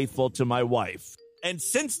unfaithful to my wife. And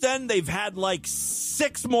since then, they've had like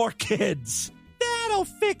 6 more kids. That'll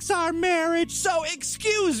fix our marriage. So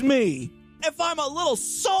excuse me if I'm a little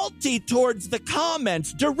salty towards the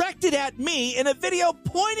comments directed at me in a video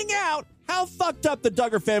pointing out how fucked up the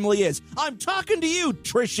Duggar family is. I'm talking to you,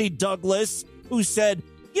 Trishy Douglas, who said,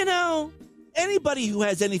 you know, anybody who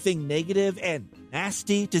has anything negative and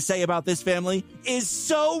nasty to say about this family is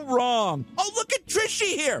so wrong. Oh, look at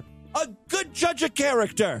Trishy here, a good judge of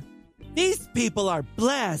character. These people are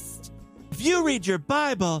blessed. If you read your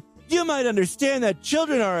Bible, you might understand that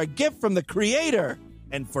children are a gift from the Creator.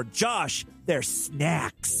 And for Josh, they're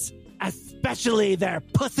snacks, especially their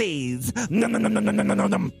pussies. Nom, nom, nom, nom, nom, nom,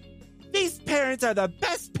 nom. These parents are the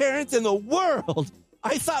best parents in the world.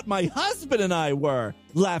 I thought my husband and I were.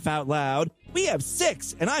 Laugh out loud. We have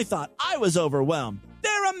 6, and I thought I was overwhelmed.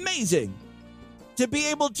 They're amazing. To be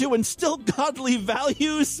able to instill godly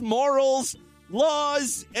values, morals,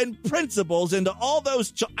 laws, and principles into all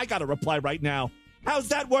those I gotta reply right now. How's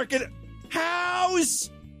that working?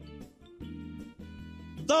 How's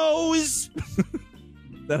those...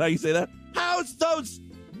 Is that how you say that? How's those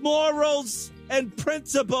morals and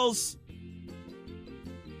principles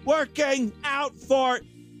working out for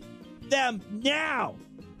them now?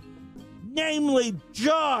 Namely,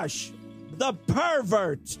 Josh, the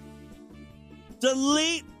pervert.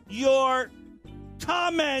 Delete your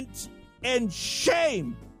comment and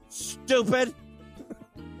shame, stupid.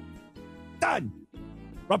 Done.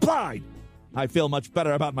 Replied. I feel much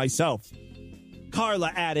better about myself.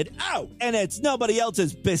 Carla added, oh, and it's nobody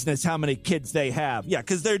else's business how many kids they have. Yeah,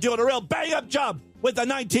 because they're doing a real bang-up job with the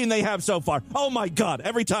 19 they have so far. Oh, my God.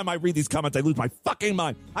 Every time I read these comments, I lose my fucking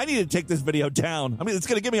mind. I need to take this video down. I mean, it's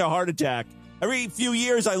going to give me a heart attack. Every few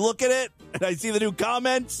years, I look at it, and I see the new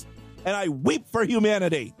comments, and I weep for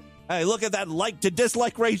humanity. I look at that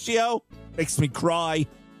like-to-dislike ratio. Makes me cry.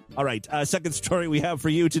 All right, second story we have for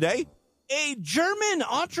you today. A German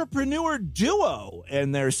entrepreneur duo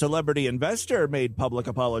and their celebrity investor made public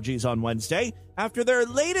apologies on Wednesday after their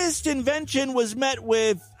latest invention was met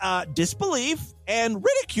with disbelief and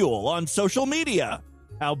ridicule on social media.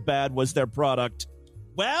 How bad was their product?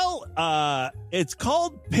 Well, it's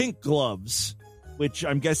called Pink Gloves, which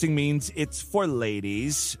I'm guessing means it's for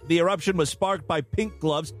ladies. The eruption was sparked by Pink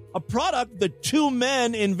Gloves, a product the two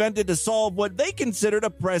men invented to solve what they considered a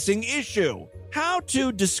pressing issue: how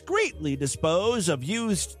to discreetly dispose of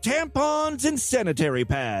used tampons and sanitary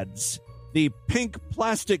pads. The pink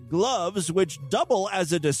plastic gloves, which double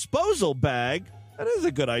as a disposal bag, that is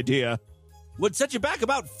a good idea, would set you back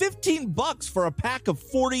about $15 for a pack of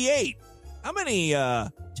 48. How many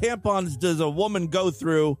tampons does a woman go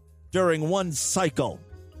through during one cycle?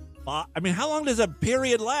 I mean, how long does a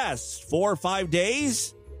period last? 4 or 5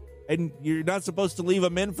 days? And you're not supposed to leave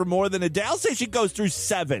them in for more than a day? I'll say she goes through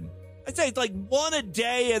 7. I'd say it's like one a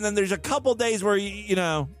day, and then there's a couple days where,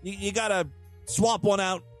 you got to swap one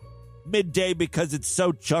out midday because it's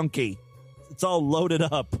so chunky. It's all loaded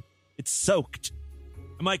up. It's soaked.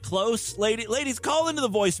 Am I close? Ladies, call into the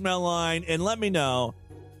voicemail line and let me know,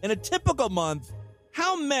 in a typical month,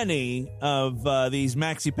 how many of these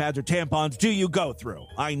maxi pads or tampons do you go through?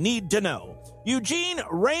 I need to know. Eugene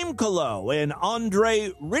Ramkolo and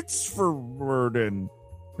Andre Ritzverden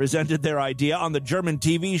presented their idea on the German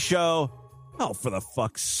TV show, oh, for the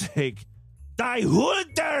fuck's sake, Die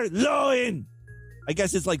Hunderlohn. I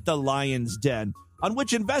guess it's like the Lion's Den, on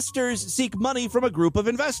which investors seek money from a group of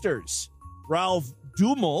investors. Ralph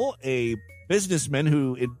Dummel, a businessman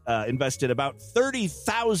who invested about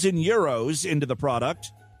 30,000 euros into the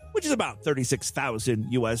product, which is about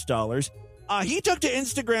 36,000 US dollars. He took to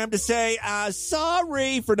Instagram to say,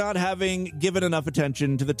 sorry for not having given enough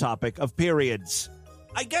attention to the topic of periods.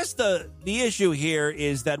 I guess the issue here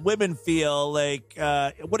is that women feel like,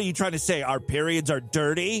 what are you trying to say? Our periods are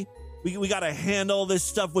dirty? We got to handle this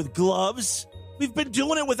stuff with gloves? We've been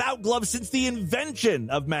doing it without gloves since the invention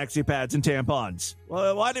of maxi pads and tampons.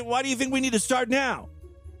 Well, why do you think we need to start now?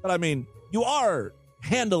 But I mean, you are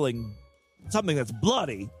handling something that's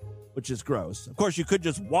bloody, which is gross. Of course, you could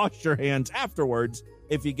just wash your hands afterwards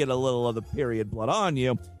if you get a little of the period blood on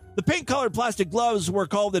you. The pink-colored plastic gloves were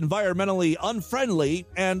called environmentally unfriendly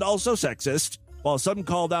and also sexist, while some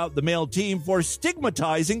called out the male team for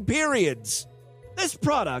stigmatizing periods. This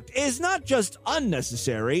product is not just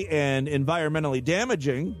unnecessary and environmentally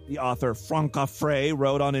damaging, the author Franca Frey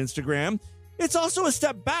wrote on Instagram. It's also a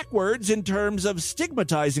step backwards in terms of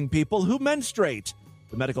stigmatizing people who menstruate.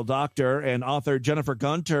 The medical doctor and author Jennifer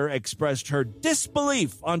Gunter expressed her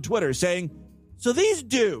disbelief on Twitter, saying, so these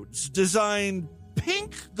dudes designed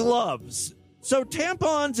pink gloves so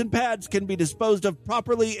tampons and pads can be disposed of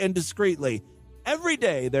properly and discreetly. Every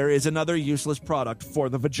day there is another useless product for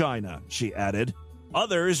the vagina, she added.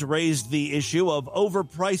 Others raised the issue of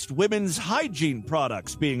overpriced women's hygiene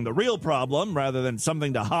products being the real problem rather than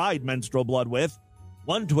something to hide menstrual blood with.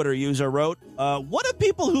 One Twitter user wrote, what do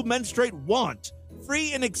people who menstruate want?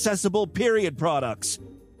 Free and accessible period products.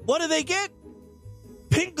 What do they get?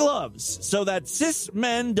 Pink gloves, so that cis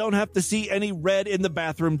men don't have to see any red in the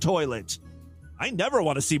bathroom toilet. I never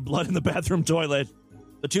want to see blood in the bathroom toilet.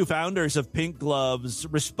 The two founders of Pink Gloves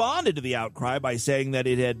responded to the outcry by saying that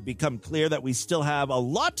it had become clear that we still have a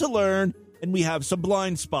lot to learn and we have some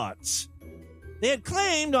blind spots. They had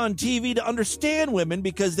claimed on TV to understand women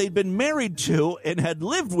because they'd been married to and had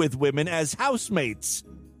lived with women as housemates.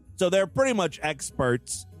 So they're pretty much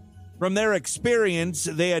experts. From their experience,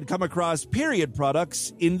 they had come across period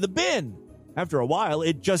products in the bin. After a while,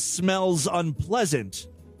 it just smells unpleasant.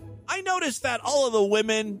 I noticed that all of the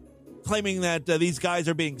women claiming that these guys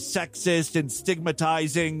are being sexist and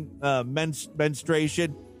stigmatizing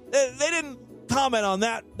menstruation, they didn't comment on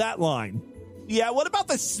that line. Yeah, what about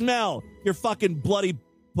the smell your fucking bloody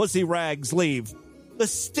pussy rags leave? The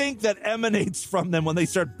stink that emanates from them when they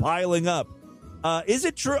start piling up. Is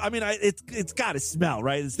it true? I mean, it's got to smell,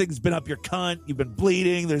 right? This thing's been up your cunt. You've been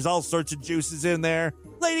bleeding. There's all sorts of juices in there.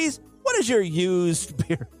 Ladies, what does your used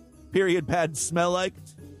period pad smell like?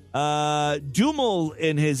 Dumel,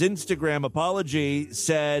 in his Instagram apology,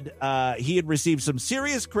 said he had received some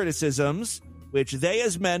serious criticisms, which they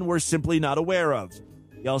as men were simply not aware of.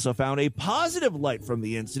 He also found a positive light from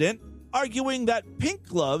the incident, arguing that Pink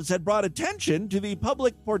Gloves had brought attention to the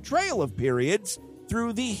public portrayal of periods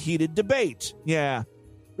through the heated debate. Yeah,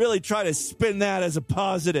 really try to spin that as a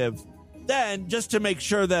positive. Then, just to make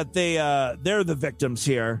sure that they're the victims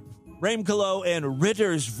here, Raimkalo and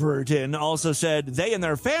Rittersverden also said they and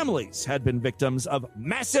their families had been victims of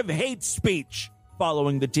massive hate speech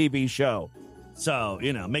following the TV show. So,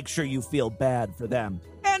 make sure you feel bad for them.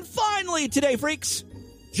 And finally today, freaks,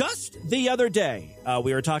 just the other day,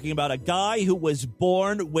 we were talking about a guy who was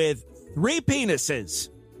born with 3 penises.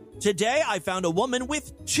 Today, I found a woman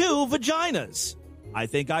with 2 vaginas. I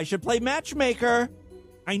think I should play matchmaker.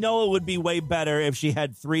 I know it would be way better if she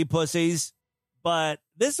had 3 pussies, but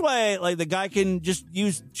this way, like, the guy can just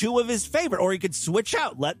use 2 of his favorite, or he could switch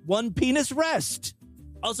out, let one penis rest.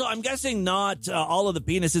 Also, I'm guessing not all of the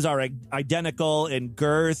penises are identical in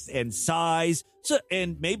girth and size,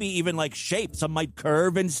 and maybe even like shape. Some might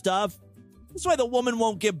curve and stuff. This way the woman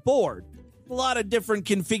won't get bored. A lot of different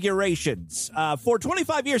configurations. For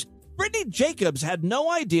 25 years, Brittany Jacobs had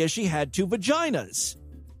no idea she had 2 vaginas.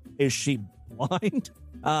 Is she blind?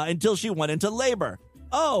 Until she went into labor.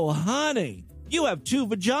 Oh, honey, you have 2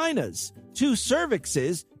 vaginas, 2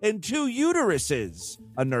 cervixes, and 2 uteruses,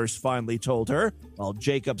 a nurse finally told her, while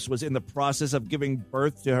Jacobs was in the process of giving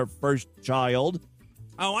birth to her first child.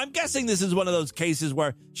 Oh, I'm guessing this is one of those cases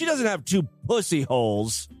where she doesn't have 2 pussy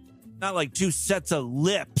holes. Not like 2 sets of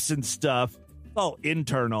lips and stuff. It's all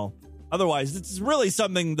internal. Otherwise, this is really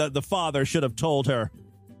something that the father should have told her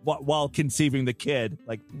while conceiving the kid.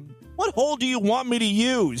 Like, what hole do you want me to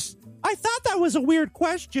use? I thought that was a weird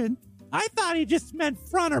question. I thought he just meant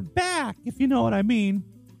front or back, if you know what I mean.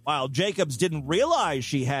 While Jacobs didn't realize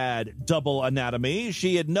she had double anatomy,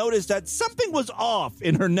 she had noticed that something was off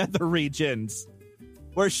in her nether regions,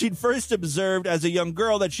 where she'd first observed as a young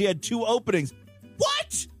girl that she had 2 openings.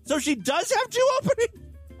 What? So she does have 2 openings?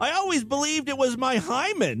 I always believed it was my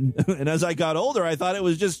hymen. And as I got older, I thought it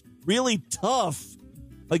was just really tough,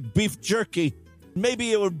 like beef jerky.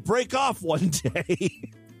 Maybe it would break off one day.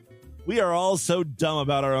 We are all so dumb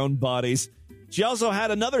about our own bodies. She also had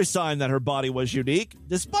another sign that her body was unique.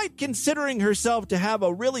 Despite considering herself to have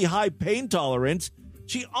a really high pain tolerance,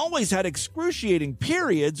 she always had excruciating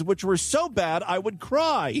periods, which were so bad I would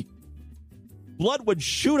cry. Blood would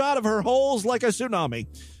shoot out of her holes like a tsunami.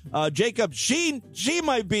 Jacobs, she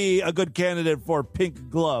might be a good candidate for Pink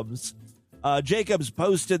Gloves. Jacobs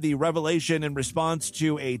posted the revelation in response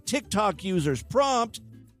to a TikTok user's prompt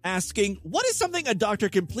asking, what is something a doctor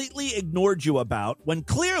completely ignored you about when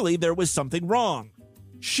clearly there was something wrong?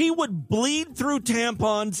 She would bleed through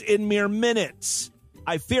tampons in mere minutes.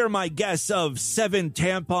 I fear my guess of 7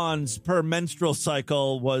 tampons per menstrual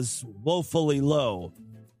cycle was woefully low.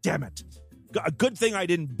 Damn it. A good thing I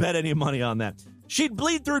didn't bet any money on that. She'd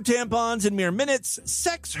bleed through tampons in mere minutes.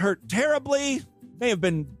 Sex hurt terribly. May have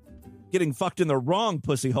been getting fucked in the wrong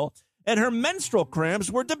pussy hole. And her menstrual cramps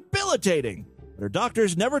were debilitating. But her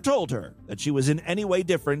doctors never told her that she was in any way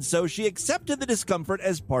different, so she accepted the discomfort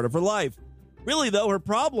as part of her life. Really, though, her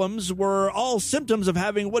problems were all symptoms of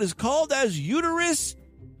having what is called as uterus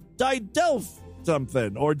didelph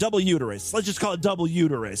something, or double uterus. Let's just call it double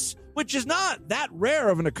uterus, which is not that rare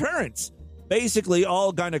of an occurrence. Basically,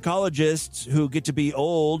 all gynecologists who get to be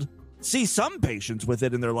old see some patients with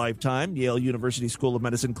it in their lifetime, Yale University School of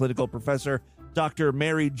Medicine clinical professor Dr.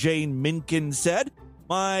 Mary Jane Minkin said.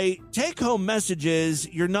 My take-home message is,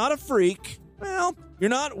 you're not a freak. Well, you're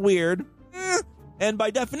not weird. And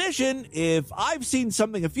by definition, if I've seen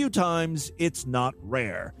something a few times, it's not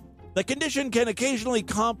rare. The condition can occasionally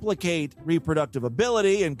complicate reproductive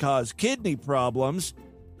ability and cause kidney problems.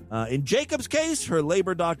 In Jacob's case, her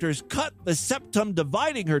labor doctors cut the septum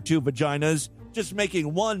dividing her two vaginas, just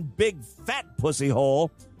making one big fat pussy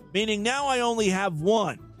hole, meaning now I only have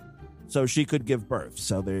one, so she could give birth.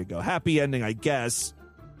 So there you go. Happy ending, I guess,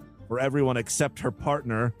 for everyone except her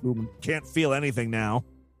partner, who can't feel anything now.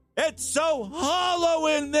 It's so hollow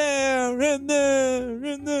in there.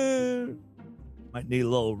 Might need a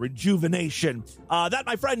little rejuvenation. That,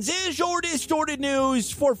 my friends, is your Distorted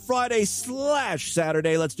News for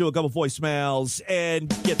Friday/Saturday. Let's do a couple voicemails and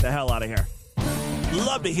get the hell out of here.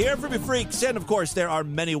 Love to hear from you, freaks. And, of course, there are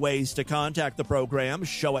many ways to contact the program.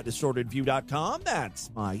 show@distortedview.com. That's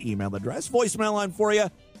my email address. Voicemail line for you,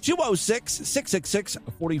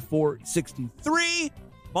 206-666-4463.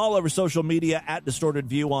 All over social media at Distorted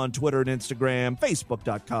View on Twitter and Instagram,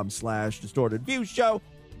 Facebook.com/Distorted View Show.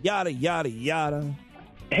 Yada, yada, yada.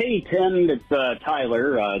 Hey, Tim, it's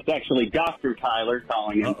Tyler. It's actually Dr. Tyler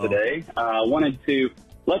calling in today. Wanted to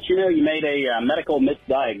let you know you made a medical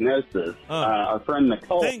misdiagnosis. Our friend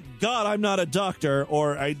Nicole. Thank God I'm not a doctor,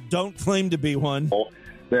 or I don't claim to be one.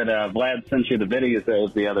 That Vlad sent you the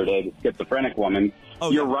videos the other day, the schizophrenic woman.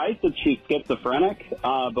 You're right that she's schizophrenic,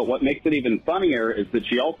 but what makes it even funnier is that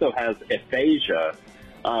she also has aphasia,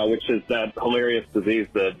 which is that hilarious disease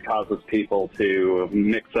that causes people to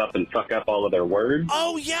mix up and fuck up all of their words.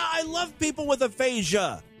 Oh, yeah, I love people with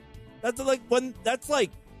aphasia. That's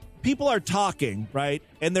like people are talking, right?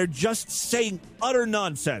 And they're just saying utter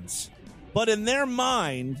nonsense. But in their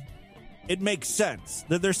mind, it makes sense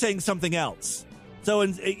that they're saying something else. So,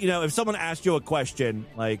 if someone asked you a question,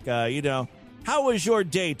 like, how was your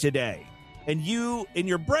day today? And you, in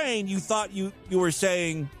your brain, you thought you were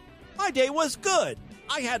saying, my day was good.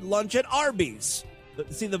 I had lunch at Arby's.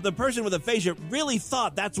 See, the person with aphasia really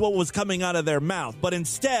thought that's what was coming out of their mouth. But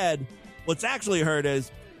instead, what's actually heard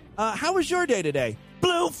is, how was your day today?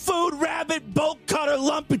 Blue food, rabbit, bolt cutter,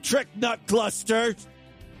 lumpy trick, nut cluster.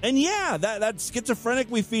 And yeah, that schizophrenic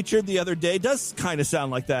we featured the other day does kind of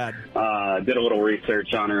sound like that. Did a little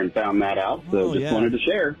research on her and found that out, so just wanted to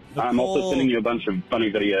share. Nicole. I'm also sending you a bunch of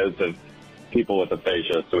funny videos of people with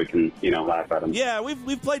aphasia so we can, laugh at them. Yeah,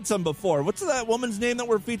 we've played some before. What's that woman's name that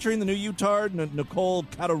we're featuring, the new U-Tard? Nicole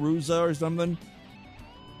Cataruza or something?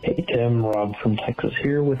 Hey, Tim, Rob from Texas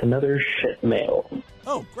here with another shit mail.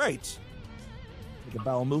 Oh, great. Take a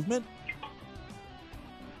bowel movement.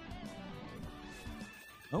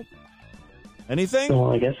 Oh. Anything?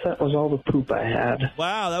 Well, I guess that was all the poop I had.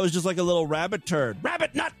 Wow, that was just like a little rabbit turd.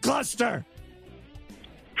 Rabbit nut cluster!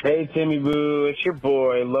 Hey, Timmy Boo, it's your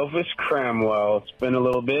boy, Lovis Cramwell. It's been a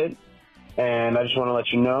little bit, and I just want to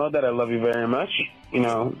let you know that I love you very much.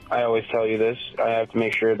 I always tell you this. I have to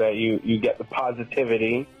make sure that you get the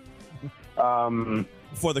positivity.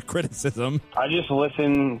 For the criticism. I just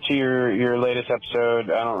listened to your latest episode.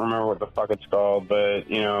 I don't remember what the fuck it's called, but,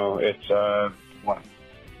 it's,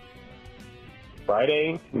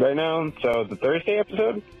 Friday right now, so the Thursday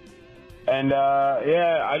episode. And,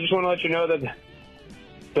 I just want to let you know that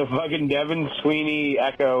the fucking Devin Sweeney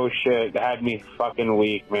Echo shit had me fucking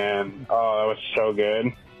weak, man. Oh, that was so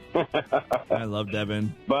good. I love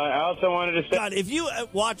Devin. But I also wanted to say... God, if you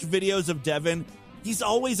watch videos of Devin, he's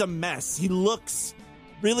always a mess. He looks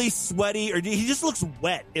really sweaty, or he just looks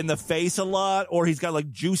wet in the face a lot, or he's got, like,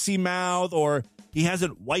 juicy mouth, or he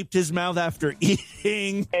hasn't wiped his mouth after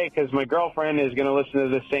eating. Hey, because my girlfriend is going to listen to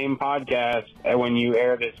the same podcast when you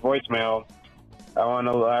air this voicemail. I want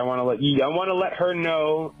to let her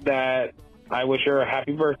know that I wish her a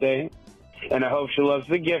happy birthday, and I hope she loves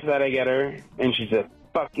the gift that I get her. And she's a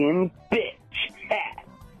fucking bitch, hat,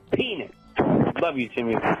 penis. Love you,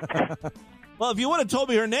 Timmy. Well, if you would have told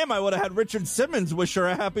me her name, I would have had Richard Simmons wish her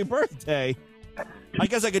a happy birthday. I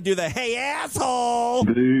guess I could do the "Hey asshole."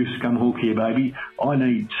 Boo, Scumhawk here, baby. I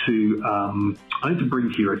need to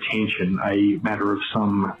bring to your attention a matter of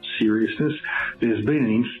some seriousness. There's been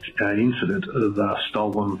an incident of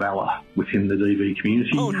stolen valor within the DV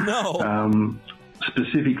community. Oh no!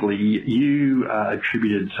 Specifically, you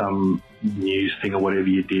attributed some news thing or whatever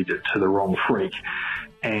you did to the wrong freak,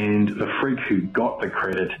 and the freak who got the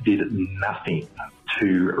credit did nothing to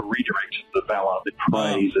redirect the valor, the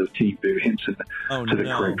praise of Timmy Boo Henson to the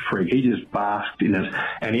correct freak. He just basked in it,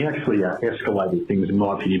 and he actually escalated things, in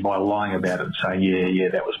my opinion, by lying about it and saying, yeah,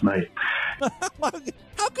 that was me.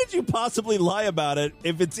 How could you possibly lie about it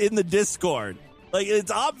if it's in the Discord? Like, it's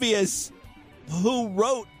obvious who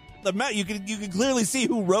wrote the you can clearly see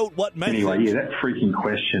who wrote what message. Anyway, yeah, that freaking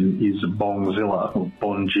question is Bongzilla, or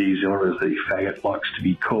Bongzilla as the faggot likes to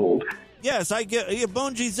be called. Yes, I get. Yeah,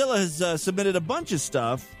 Bongzilla has submitted a bunch of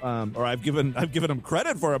stuff, or I've given him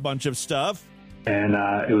credit for a bunch of stuff. And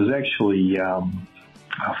it was actually,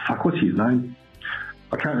 what's his name?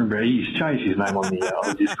 I can't remember. He's changed his name on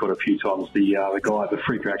the Discord a few times. The guy, the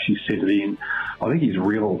freak, actually sent it in. I think his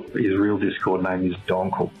real Discord name is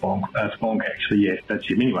Donk or Bonk. It's Bonk, actually. Yeah, that's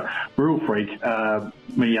him. Anyway, real freak.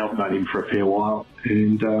 Me, I've known him for a fair while,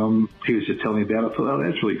 and he was just telling me about it. I thought, oh,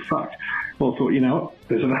 that's really fucked. Well, I thought, you know what?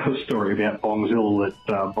 There's another story about Bongzilla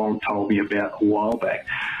that Bong told me about a while back,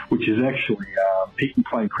 which is actually, he can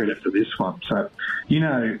claim credit for this one. So, you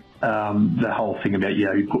know, the whole thing about,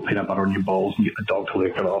 you put peanut butter on your bowls and get the dog to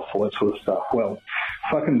lick it off, all that sort of stuff. Well,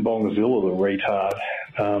 fucking Bongzilla, the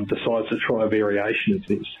retard, decides to try a variation of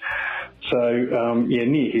this. So,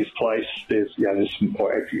 near his place, there's some,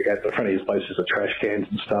 actually at the front of his place there's a trash cans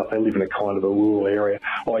and stuff. They live in a kind of a rural area.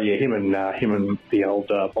 Oh yeah, him and the old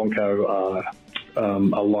Bonko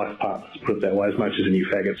are life partners, put it that way, as much as any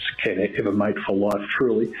faggots can ever mate for life,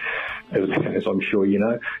 truly, as I'm sure you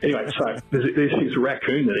know. Anyway, so there's this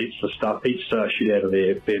raccoon that eats shit out of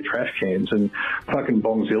their trash cans, and fucking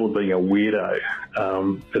Bongzilla, being a weirdo,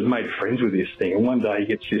 has made friends with this thing. And one day he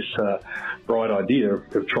gets this bright idea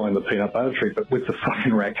of trying the peanut butter treat, but with the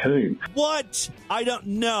fucking raccoon. What? I don't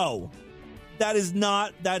know. That's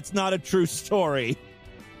not a true story.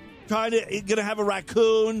 Gonna have a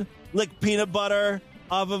raccoon lick peanut butter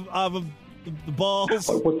off of the balls.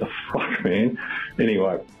 Like, what the fuck, man?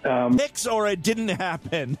 Anyway, Mix or it didn't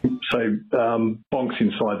happen. So Bonk's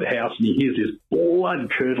inside the house and he hears this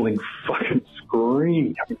blood-curdling fucking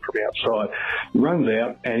scream coming from outside. He runs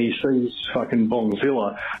out and he sees fucking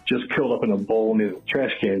Bongzilla just curled up in a ball near the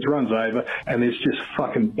trash cans, runs over, and there's just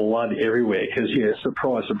fucking blood everywhere. Because,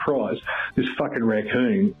 surprise, surprise, this fucking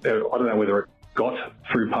raccoon, I don't know whether it got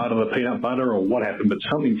through part of the peanut butter or what happened, but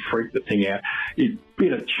something freaked the thing out. It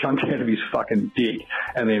bit a chunk out of his fucking dick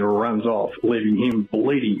and then runs off, leaving him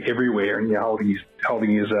bleeding everywhere and holding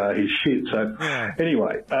his shit. So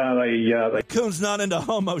anyway, they Coon's not into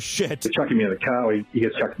homo shit. They chuck him in the car. He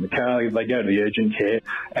gets chucked in the car. They go to the urgent care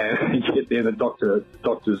and they get there. The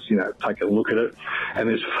doctors take a look at it, and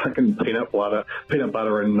there's fucking peanut butter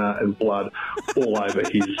and blood all over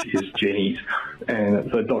his jennies. And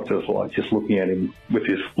the doctor's like just looking at him with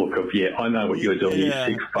this look of, I know what you're doing. You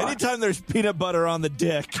sick fuck. Anytime there's peanut butter on the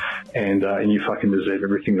dick, and you fucking deserve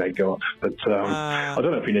everything they got. But I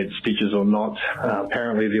don't know if he needs stitches or not.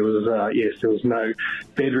 Apparently there was no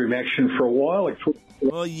bedroom action for a while.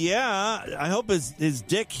 Well, yeah. I hope his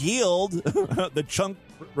dick healed. The chunk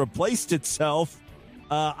replaced itself.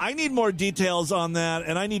 I need more details on that,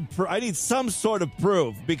 and I need some sort of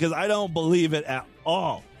proof because I don't believe it at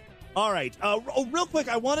all. All right. Real quick,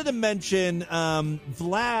 I wanted to mention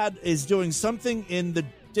Vlad is doing something in the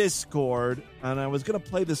Discord, and I was going to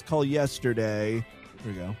play this call yesterday.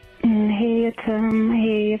 Here we go. Hey, Tim.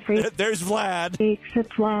 Hey, freaks. There's Vlad. It's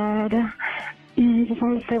Vlad. Just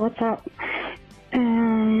wanted to say what's up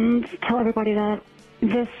and tell everybody that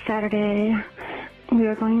this Saturday we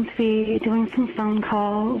are going to be doing some phone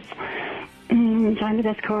calls. Join the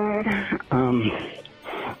Discord.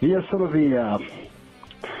 Via some of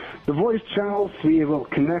the voice channels, we will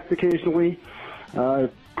connect occasionally.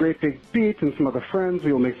 Great Big Beat and some other friends.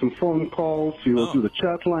 We will make some phone calls. We will do the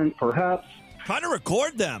chat line, perhaps. Try to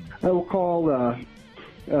record them. I will call.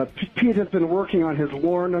 Pete has been working on his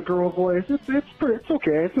Lorna girl voice. It's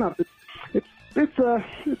okay. It's not.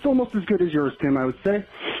 It's almost as good as yours, Tim. I would say.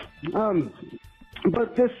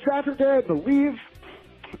 But this Saturday, I believe,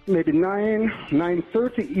 maybe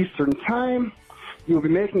 9:30 Eastern Time. You'll be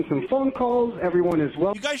making some phone calls. Everyone is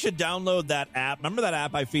welcome. You guys should download that app. Remember that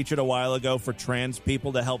app I featured a while ago for trans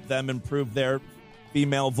people to help them improve their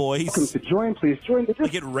female voice? Welcome to join. Please join.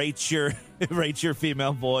 Like it rates your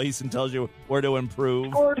female voice and tells you where to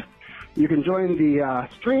improve. You can join the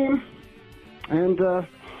stream and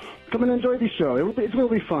come and enjoy the show. It will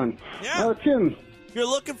be fun. Yeah. Tim. If you're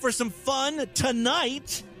looking for some fun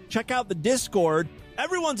tonight, check out the Discord.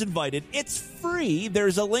 Everyone's invited. It's free.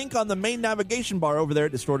 There's a link on the main navigation bar over there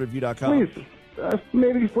at distortedview.com. Please,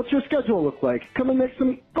 maybe what's your schedule look like? Come and make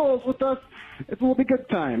some calls with us. It will be a good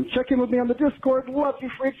time. Check in with me on the Discord. Love you,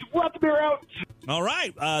 freaks. Love to be out. All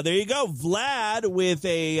right. There you go. Vlad with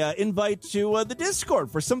a invite to the Discord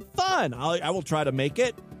for some fun. I will try to make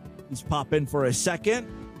it. Just pop in for a second.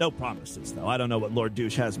 No promises, though. I don't know what Lord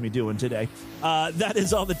Douche has me doing today. That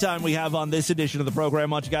is all the time we have on this edition of the program.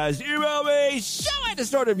 Why don't you guys email me, show at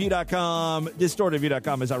distortedview.com.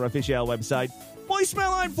 Distortedview.com is our official website.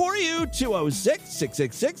 Voicemail line for you,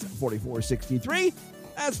 206-666-4463.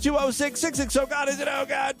 That's 206-660. Oh, God, is it? Oh,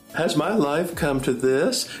 God. Has my life come to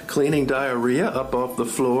this? Cleaning diarrhea up off the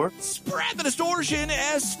floor? Spread the distortion,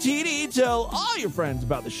 STD. Tell all your friends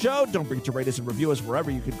about the show. Don't forget to rate us and review us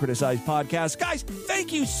wherever you can criticize podcasts. Guys,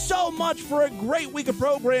 thank you so much for a great week of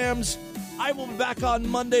programs. I will be back on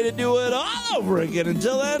Monday to do it all over again.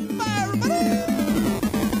 Until then, bye, everybody.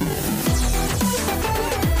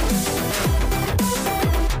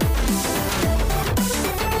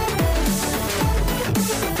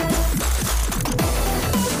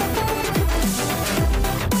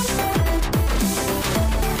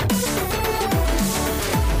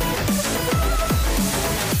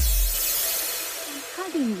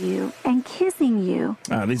 You and kissing you.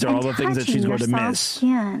 These are all the things that she's going to miss.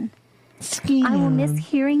 Skin. I will miss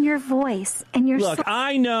hearing your voice and your. Look,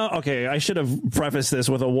 I know. Okay, I should have prefaced this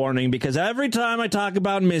with a warning because every time I talk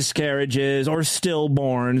about miscarriages or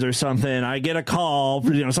stillborns or something, I get a call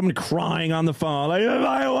for somebody crying on the phone like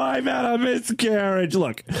my wife had a miscarriage.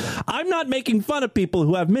 Look, I'm not making fun of people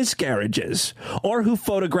who have miscarriages or who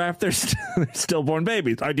photograph their stillborn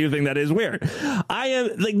babies. I do think that is weird. I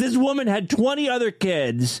am like this woman had 20 other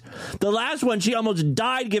kids. The last one she almost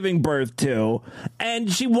died giving birth to,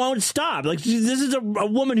 and she won't stop. Like this is a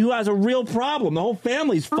woman who has a real problem. The whole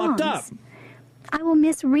family's fucked up. I will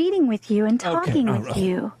miss reading with you and talking with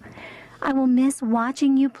you. I will miss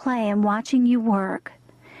watching you play and watching you work.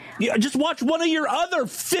 Yeah, just watch one of your other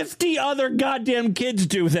 50 other goddamn kids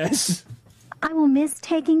do this. I will miss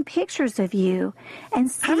taking pictures of you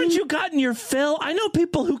and seeing... Haven't you gotten your fill? I know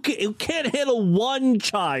people who can't handle one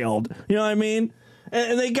child. You know what I mean?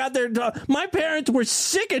 And they got their... My parents were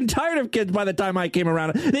sick and tired of kids by the time I came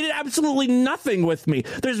around. They did absolutely nothing with me.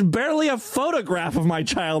 There's barely a photograph of my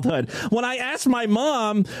childhood. When I asked my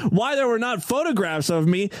mom why there were not photographs of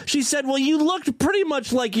me, she said, well, you looked pretty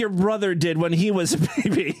much like your brother did when he was a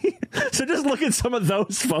baby. So just look at some of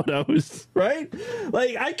those photos, right?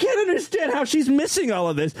 Like, I can't understand how she's missing all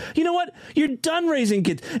of this. You know what? You're done raising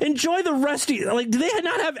kids. Enjoy the rest of you. Like, do they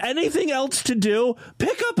not have anything else to do?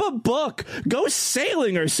 Pick up a book. Go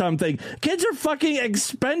sailing or something. Kids are fucking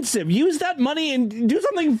expensive. Use that money and do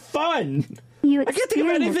something fun. I can't think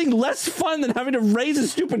of anything less fun than having to raise a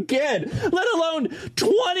stupid kid, let alone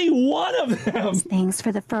 21 of them. Things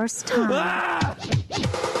for the first time. Ah!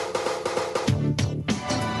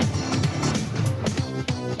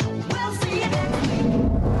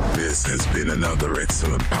 This has been another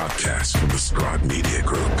excellent podcast from the Scribe Media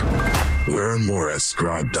Group. Learn more at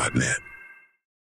scribe.net.